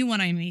with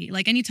anyone I meet.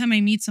 Like anytime I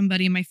meet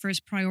somebody, my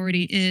first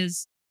priority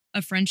is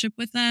a friendship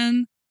with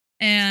them.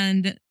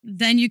 And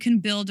then you can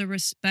build a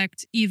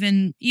respect,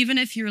 even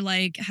if you're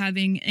like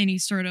having any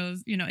sort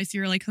of, if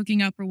you're like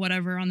hooking up or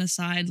whatever on the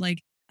side,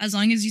 like as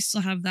long as you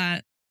still have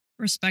that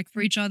respect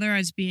for each other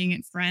as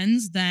being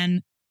friends,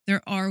 then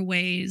there are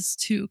ways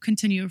to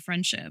continue a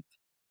friendship.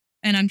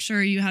 And I'm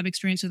sure you have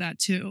experience with that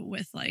too,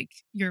 with like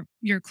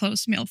your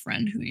close male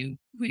friend who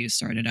you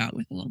started out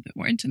with, a little bit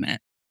more intimate.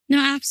 No,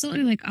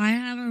 absolutely. Like, I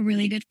have a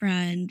really good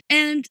friend,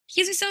 and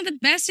he gives me some of the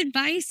best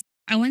advice.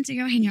 I went to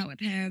go hang out with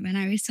him, and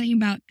I was telling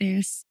about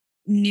this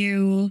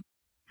new,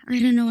 I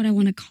don't know what I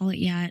want to call it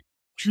yet.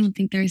 I don't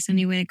think there's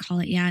any way to call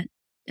it yet.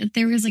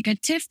 There was like a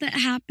tiff that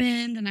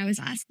happened, and I was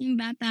asking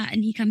about that,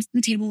 and he comes to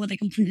the table with a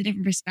completely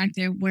different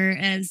perspective.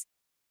 Whereas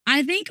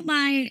I think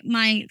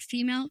my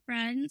female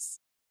friends,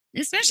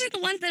 especially the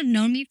ones that have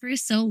known me for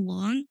so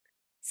long,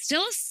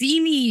 still see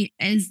me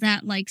as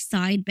that like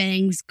side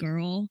bangs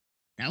girl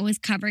that was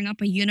covering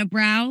up a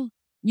unibrow,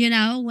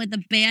 with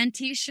a band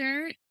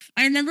t-shirt.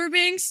 I remember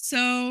being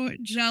so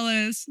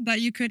jealous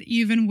that you could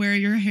even wear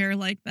your hair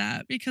like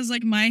that because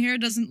like my hair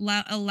doesn't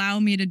allow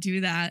me to do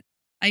that.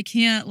 I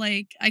can't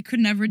I could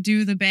never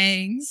do the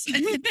bangs.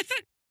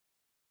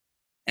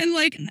 And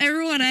like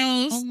everyone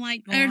else, Oh my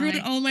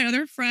God. all my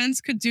other friends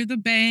could do the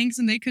bangs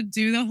and they could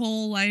do the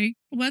whole like,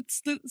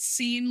 what's the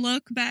scene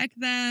look back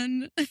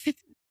then?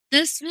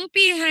 The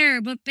swoopy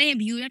hair, but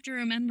babe, you have to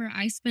remember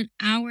I spent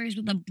hours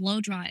with a blow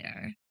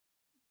dryer.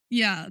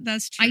 Yeah,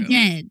 that's true. I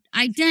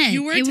did.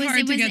 You worked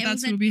hard to get that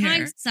swoopy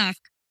hair. Suck.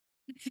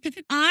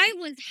 I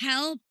was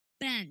hell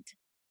bent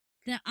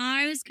that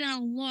I was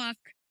gonna look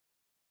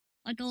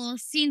like a little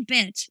scene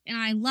bitch, and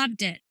I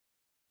loved it.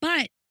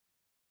 But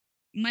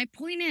my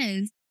point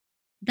is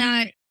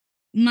that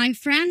my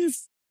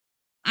friends,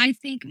 I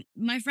think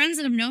my friends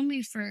that have known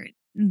me for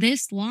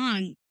this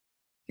long,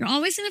 you're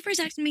always going to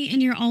protect me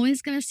and you're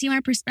always going to see my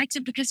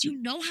perspective because you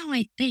know how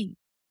I think.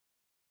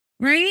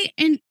 Right?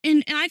 And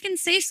I can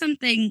say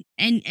something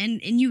and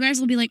you guys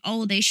will be like,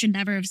 "Oh, they should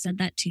never have said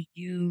that to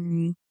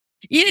you."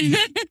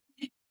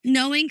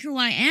 Knowing who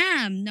I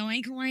am.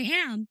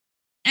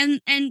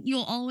 And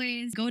you'll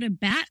always go to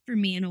bat for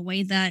me in a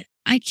way that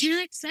I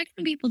can't expect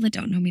from people that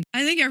don't know me.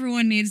 I think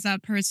everyone needs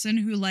that person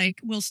who like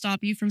will stop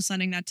you from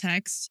sending that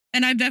text.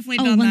 And I've definitely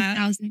Oh, done that.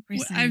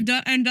 1000%. I've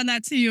done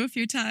that to you a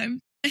few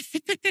times.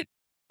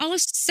 Oh,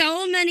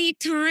 so many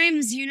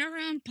times. You know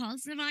how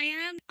impulsive I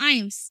am? I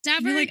am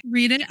stubborn. You like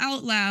read it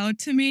out loud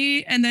to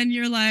me and then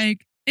you're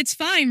like, it's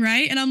fine,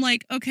 right? And I'm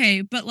like,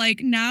 okay, but like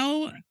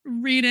now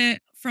read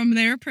it from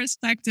their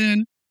perspective.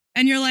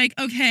 And you're like,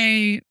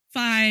 okay,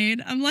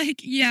 fine. I'm like,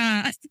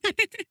 yeah.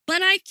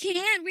 But I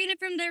can't read it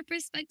from their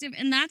perspective.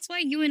 And that's why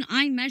you and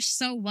I mesh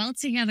so well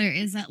together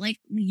is that like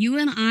you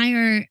and I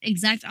are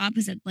exact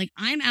opposite. Like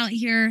I'm out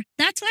here.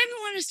 That's why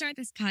I want to start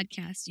this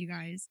podcast, you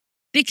guys.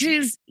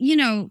 Because,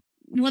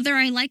 whether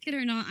I like it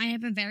or not, I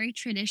have a very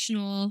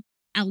traditional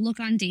outlook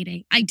on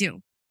dating. I do.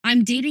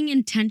 I'm dating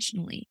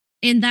intentionally.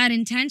 And that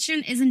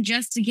intention isn't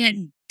just to get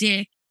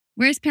dick.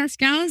 Whereas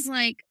Pascal's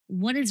like,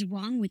 what is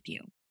wrong with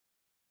you?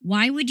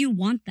 Why would you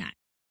want that?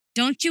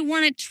 Don't you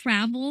want to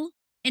travel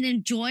and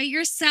enjoy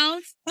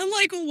yourself? I'm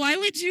like, why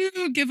would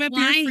you give up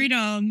Why? your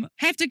freedom?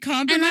 Have to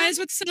compromise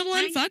with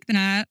someone? Fuck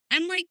that.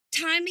 I'm like,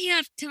 tie me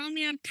up, tell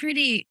me I'm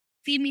pretty,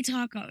 feed me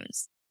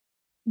tacos.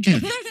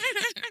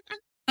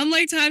 I'm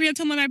like, Tommy, I'm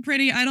telling I'm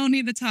pretty. I don't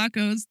need the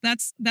tacos.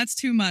 That's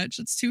too much.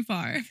 It's too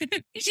far.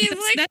 She's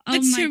like,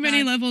 that's too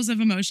many levels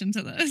of emotion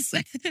to this.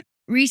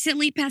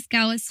 Recently,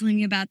 Pascal was telling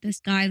me about this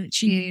guy that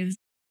she's,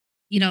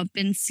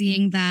 been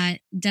seeing that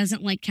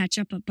doesn't like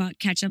ketchup, but bought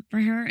ketchup for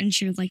her. And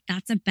she was like,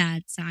 that's a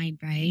bad sign,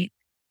 right?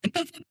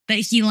 But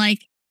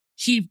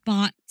he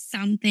bought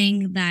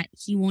something that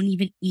he won't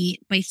even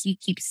eat, but he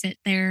keeps it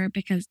there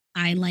because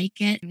I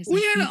like it.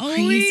 We had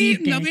only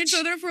known each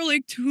other for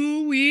like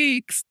 2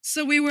 weeks.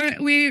 So we had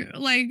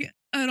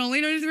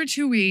only known each other for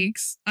 2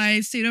 weeks. I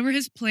stayed over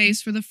his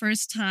place for the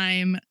first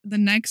time. The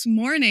next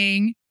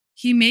morning,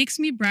 he makes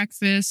me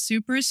breakfast,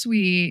 super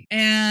sweet.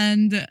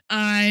 And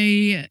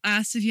I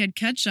asked if he had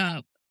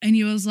ketchup. And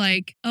he was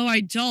like, oh,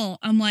 I don't.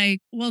 I'm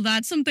like, well,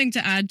 that's something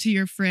to add to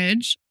your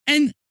fridge.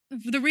 And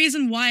the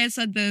reason why I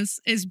said this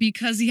is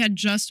because he had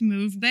just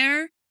moved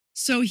there.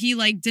 So he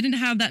didn't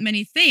have that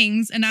many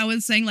things. And I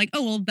was saying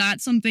oh, well,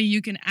 that's something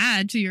you can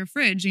add to your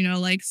fridge,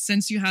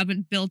 since you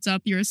haven't built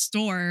up your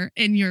store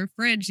in your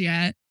fridge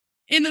yet.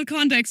 In the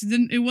context,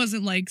 it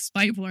wasn't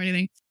spiteful or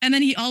anything. And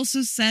then he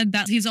also said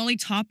that his only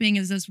topping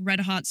is this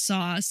red hot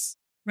sauce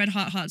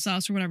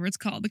or whatever it's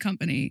called, the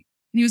company.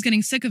 And he was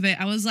getting sick of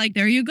it. I was like,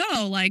 there you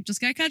go.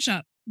 Just get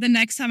ketchup. The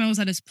next time I was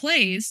at his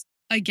place,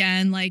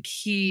 again,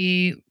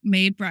 he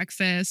made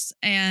breakfast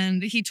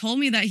and he told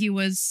me that he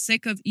was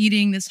sick of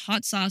eating this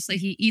hot sauce that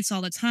he eats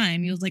all the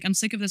time. He was like, I'm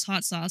sick of this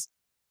hot sauce.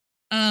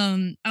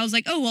 I was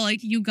like, oh, well,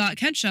 you got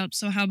ketchup.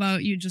 So how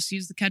about you just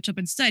use the ketchup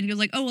instead? He was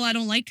like, oh, well, I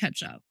don't like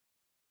ketchup.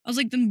 I was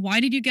like, then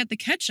why did you get the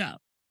ketchup?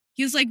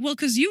 He was like, well,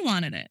 because you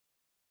wanted it.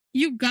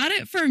 You got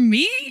it for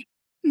me?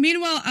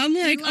 Meanwhile, I'm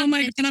like, oh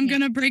my God, I'm going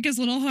to break his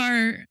little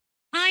heart.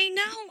 I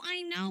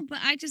know, but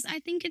I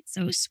think it's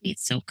so sweet,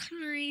 so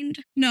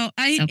kind. No,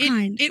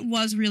 kind. It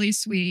was really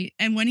sweet.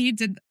 And when he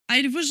did,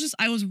 I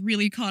was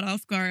really caught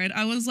off guard.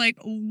 I was like,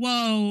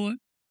 whoa,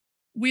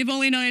 we've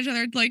only known each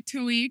other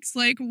 2 weeks.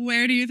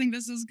 Where do you think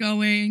this is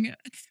going?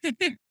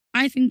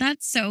 I think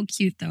that's so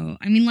cute though.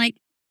 I mean,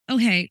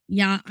 okay,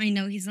 yeah, I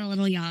know he's a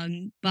little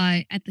young,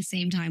 but at the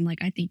same time,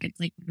 I think it's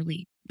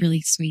really,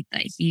 really sweet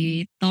that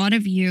he thought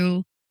of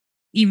you.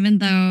 Even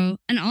though,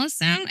 and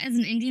also as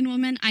an Indian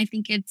woman, I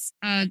think it's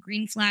a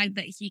green flag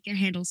that he can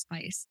handle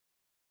spice.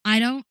 I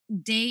don't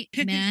date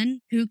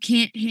men who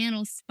can't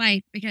handle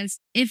spice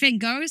because if it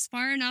goes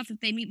far enough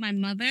that they meet my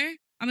mother,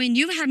 I mean,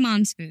 you've had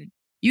mom's food,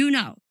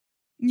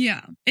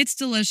 Yeah, it's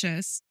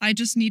delicious. I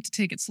just need to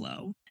take it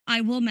slow. I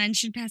will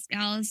mention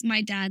Pascal is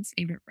my dad's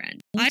favorite friend.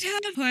 I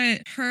have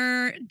put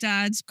her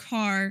dad's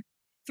car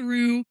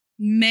through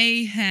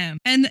mayhem.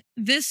 And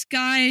this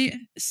guy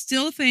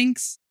still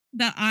thinks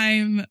that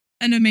I'm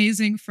an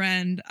amazing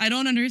friend. I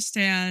don't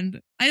understand.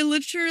 I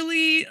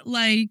literally,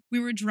 we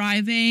were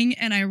driving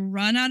and I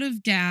run out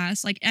of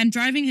gas. I'm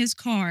driving his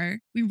car.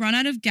 We run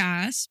out of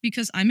gas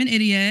because I'm an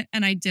idiot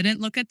and I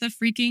didn't look at the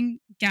freaking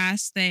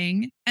gas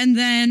thing. And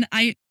then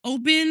I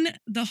open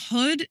the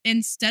hood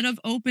instead of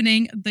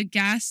opening the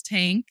gas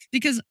tank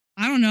because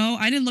I don't know,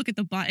 I didn't look at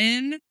the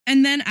button.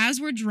 And then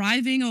as we're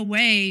driving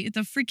away,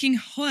 the freaking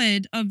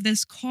hood of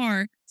this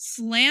car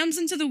slams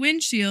into the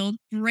windshield,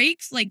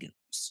 breaks,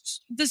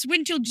 this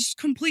windshield just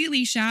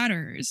completely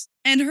shatters.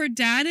 And her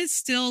dad is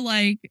still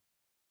like,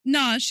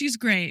 nah, she's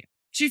great.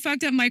 She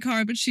fucked up my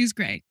car, but she's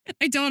great.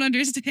 I don't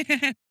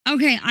understand.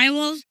 Okay, I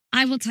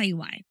will tell you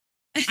why.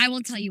 I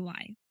will tell you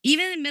why.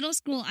 Even in middle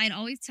school, I'd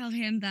always tell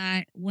him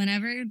that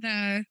whenever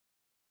the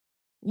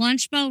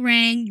lunch bell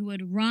rang, you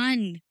would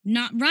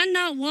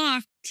not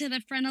walk to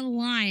the front of the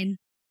line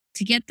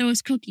to get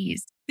those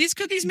cookies. These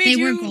cookies made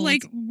you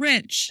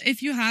rich.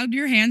 If you had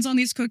your hands on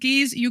these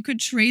cookies, you could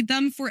trade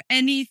them for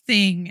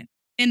anything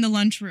in the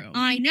lunchroom.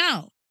 I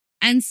know.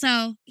 And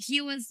so he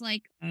was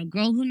like, a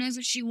girl who knows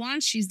what she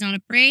wants, she's not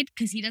afraid,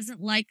 because he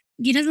doesn't like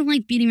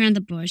beating around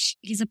the bush.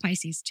 He's a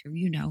Pisces too,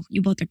 you know.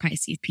 You both are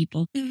Pisces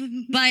people.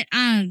 But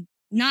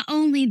not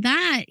only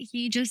that,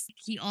 he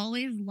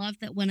always loved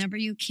that whenever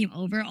you came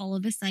over, all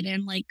of a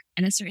sudden,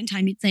 at a certain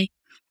time, he'd say,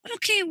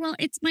 okay, well,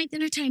 it's my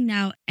dinner time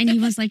now. And he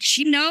was like,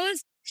 she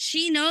knows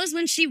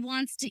when she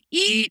wants to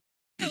eat.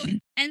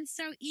 And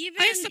so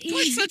I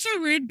support such a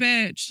rude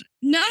bitch.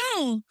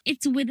 No,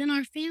 it's within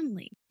our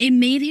family. It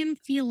made him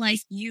feel like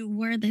you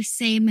were the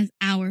same as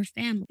our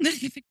family.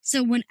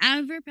 So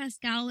whenever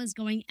Pascal was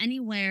going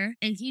anywhere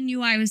and he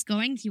knew I was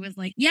going, he was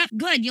like, yep,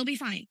 good, you'll be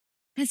fine.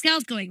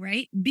 Pascal's going,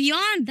 right?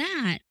 Beyond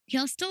that,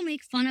 he'll still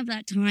make fun of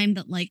that time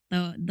that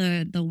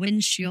the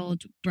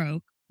windshield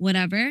broke,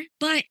 whatever.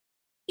 But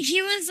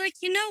he was like,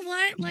 you know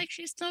what?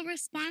 She's still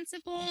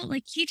responsible.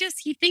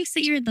 He thinks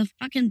that you're the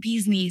fucking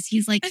bee's knees.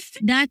 He's like,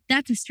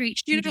 that's a straight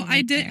shooter.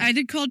 I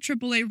did call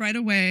AAA right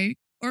away.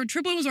 Or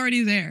AAA was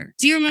already there.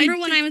 Do you remember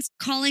when I was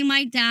calling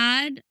my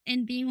dad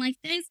and being like,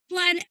 there's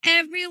blood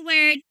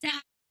everywhere,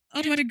 Dad?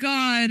 Oh my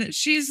God.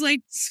 She's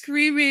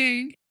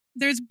screaming.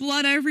 There's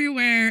blood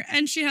everywhere.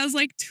 And she has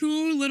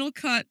 2 little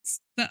cuts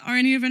that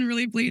aren't even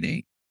really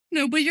bleeding.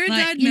 No, but your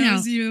dad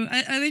knows you.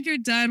 I think your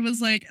dad was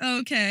like,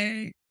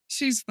 okay.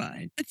 She's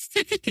fine.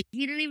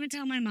 He didn't even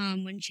tell my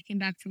mom when she came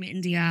back from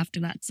India after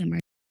that summer.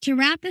 To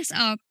wrap this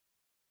up,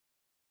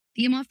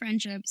 female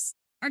friendships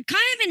are kind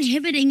of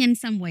inhibiting in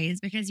some ways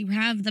because you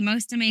have the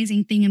most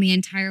amazing thing in the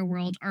entire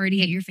world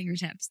already at your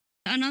fingertips.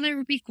 Another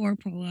would be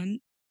corporal.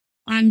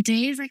 On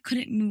days I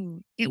couldn't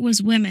move, it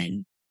was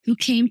women who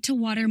came to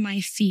water my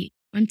feet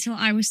until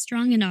I was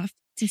strong enough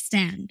to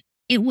stand.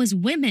 It was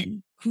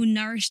women who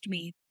nourished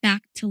me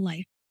back to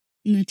life.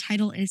 And the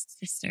title is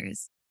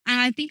Sisters. And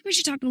I think we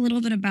should talk a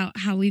little bit about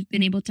how we've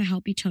been able to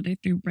help each other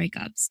through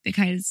breakups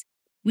because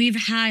we've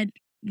had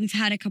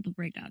a couple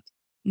breakups,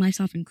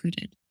 myself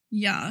included.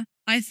 Yeah.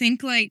 I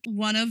think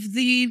one of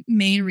the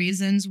main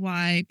reasons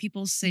why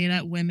people say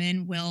that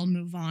women will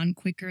move on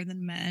quicker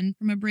than men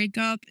from a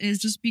breakup is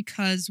just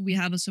because we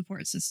have a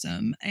support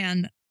system.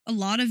 And a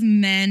lot of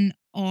men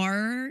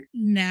are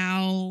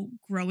now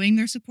growing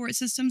their support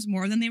systems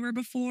more than they were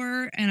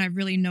before. And I've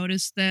really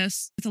noticed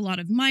this with a lot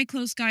of my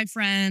close guy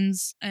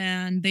friends.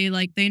 And they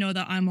know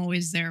that I'm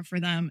always there for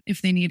them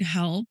if they need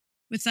help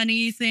with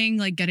anything,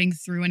 getting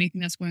through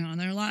anything that's going on in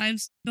their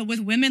lives. But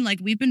with women,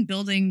 we've been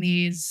building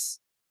these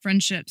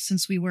friendships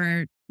since we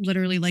were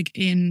literally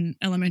in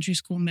elementary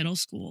school, middle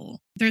school.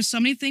 There's so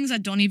many things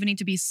that don't even need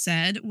to be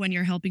said when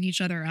you're helping each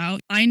other out.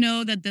 I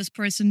know that this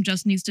person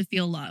just needs to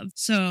feel loved.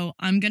 So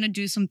I'm going to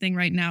do something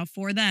right now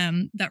for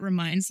them that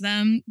reminds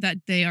them that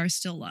they are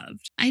still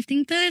loved. I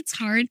think that it's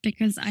hard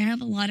because I have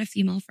a lot of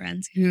female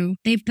friends who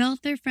they've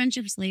built their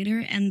friendships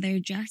later and they're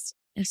just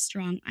as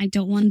strong. I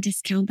don't want to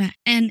discount that.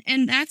 And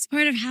that's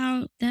part of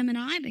how them and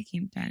I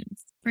became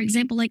friends. For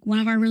example, one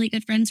of our really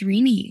good friends,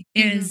 Rini,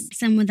 is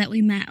someone that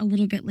we met a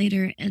little bit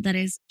later that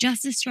is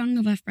just as strong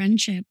of a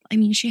friendship. I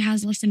mean, she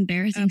has less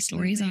embarrassing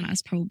stories on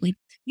us, probably.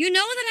 You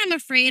know that I'm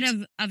afraid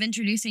of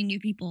introducing new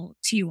people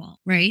to you all,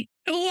 right?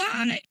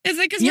 Why? Is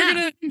it because we're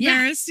going to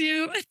embarrass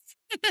you?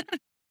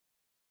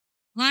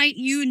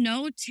 You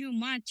know too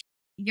much.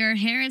 Your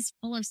hair is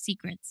full of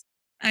secrets.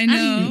 I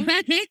know.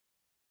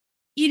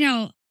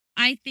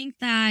 I think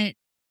that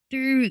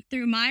through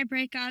my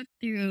breakup,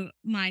 through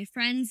my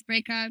friends'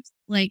 breakups,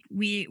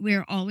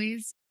 we're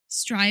always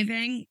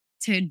striving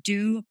to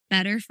do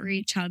better for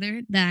each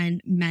other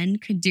than men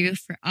could do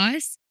for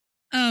us.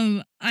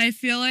 I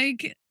feel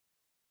like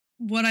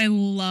what I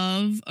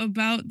love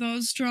about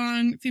those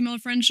strong female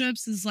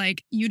friendships is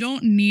you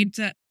don't need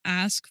to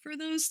ask for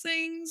those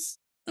things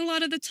a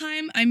lot of the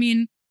time. I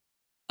mean,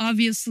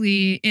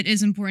 obviously it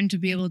is important to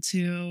be able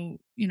to,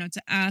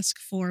 to ask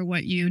for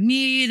what you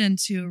need and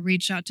to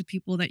reach out to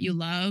people that you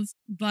love.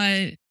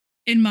 But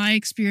in my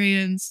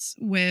experience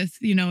with,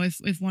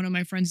 if one of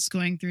my friends is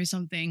going through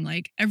something,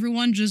 like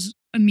everyone just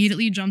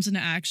immediately jumps into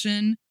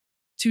action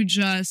to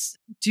just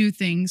do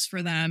things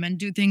for them and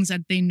do things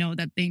that they know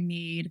that they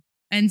need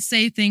and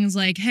say things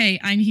like, hey,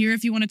 I'm here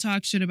if you want to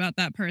talk shit about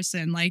that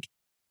person. Like,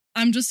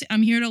 I'm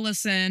here to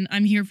listen.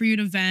 I'm here for you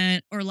to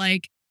vent, or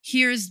like,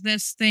 here's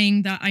this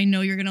thing that I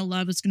know you're going to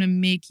love. It's going to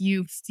make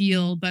you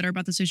feel better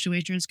about the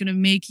situation. It's going to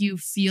make you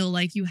feel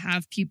like you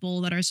have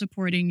people that are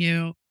supporting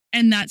you.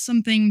 And that's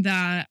something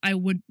that I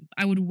would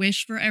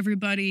wish for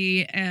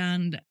everybody.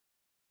 And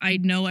I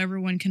know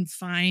everyone can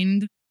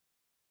find.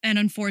 And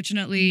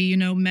unfortunately,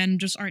 men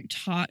just aren't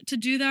taught to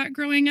do that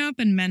growing up.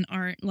 And men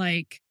aren't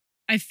like,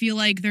 I feel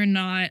like they're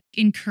not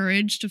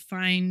encouraged to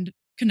find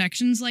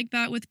connections like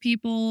that with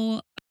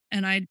people.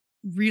 And I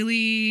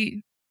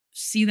really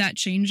see that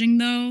changing,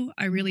 though.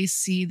 I really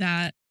see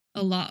that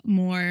a lot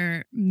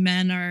more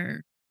men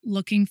are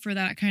looking for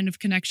that kind of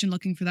connection,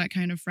 looking for that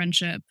kind of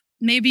friendship.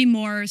 Maybe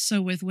more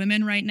so with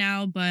women right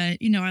now, but,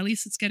 at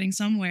least it's getting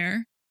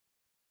somewhere.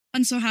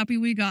 I'm so happy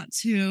we got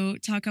to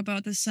talk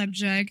about this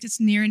subject. It's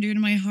near and dear to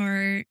my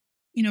heart.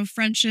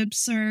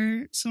 Friendships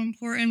are so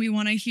important. We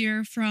want to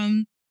hear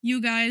from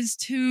you guys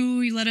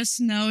too. You let us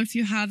know if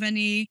you have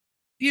any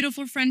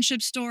beautiful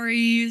friendship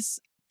stories,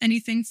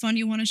 anything fun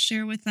you want to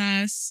share with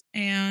us.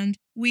 And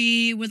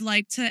we would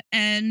like to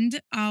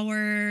end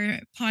our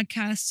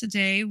podcast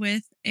today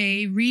with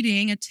a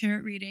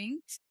tarot reading,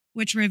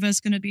 which Riva is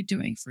going to be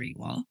doing for you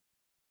all.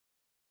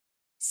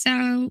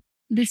 So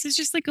this is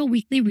just like a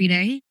weekly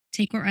reading.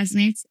 Take what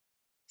resonates.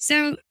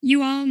 So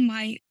you all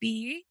might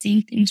be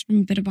seeing things from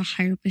a bit of a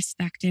higher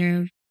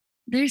perspective.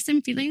 There's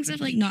some feelings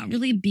of like not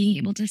really being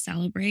able to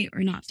celebrate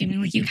or not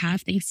feeling like you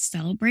have things to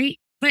celebrate.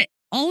 But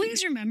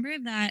always remember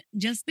that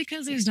just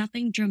because there's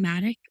nothing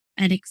dramatic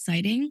and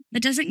exciting,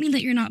 that doesn't mean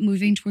that you're not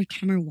moving toward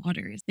calmer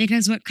waters.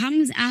 Because what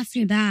comes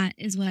after that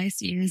is what I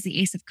see as the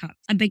Ace of Cups,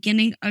 a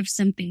beginning of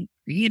something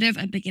creative,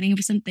 a beginning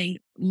of something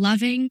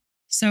loving.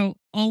 So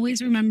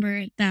always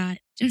remember that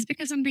just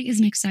because something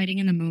isn't exciting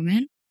in the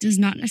moment does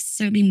not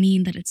necessarily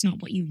mean that it's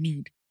not what you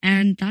need.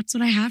 And that's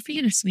what I have for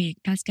you this week.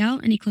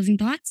 Pascal, any closing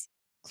thoughts?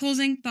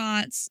 Closing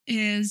thoughts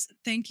is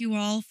thank you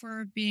all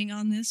for being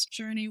on this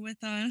journey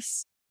with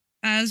us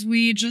as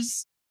we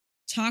just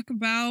talk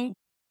about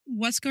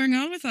what's going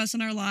on with us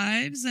in our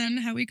lives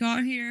and how we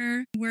got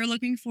here. We're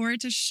looking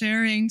forward to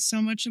sharing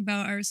so much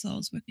about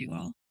ourselves with you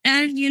all.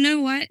 And you know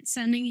what?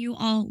 Sending you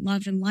all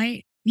love and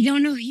light. We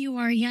don't know who you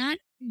are yet,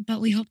 but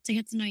we hope to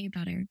get to know you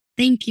better.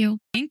 Thank you.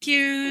 Thank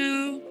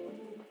you.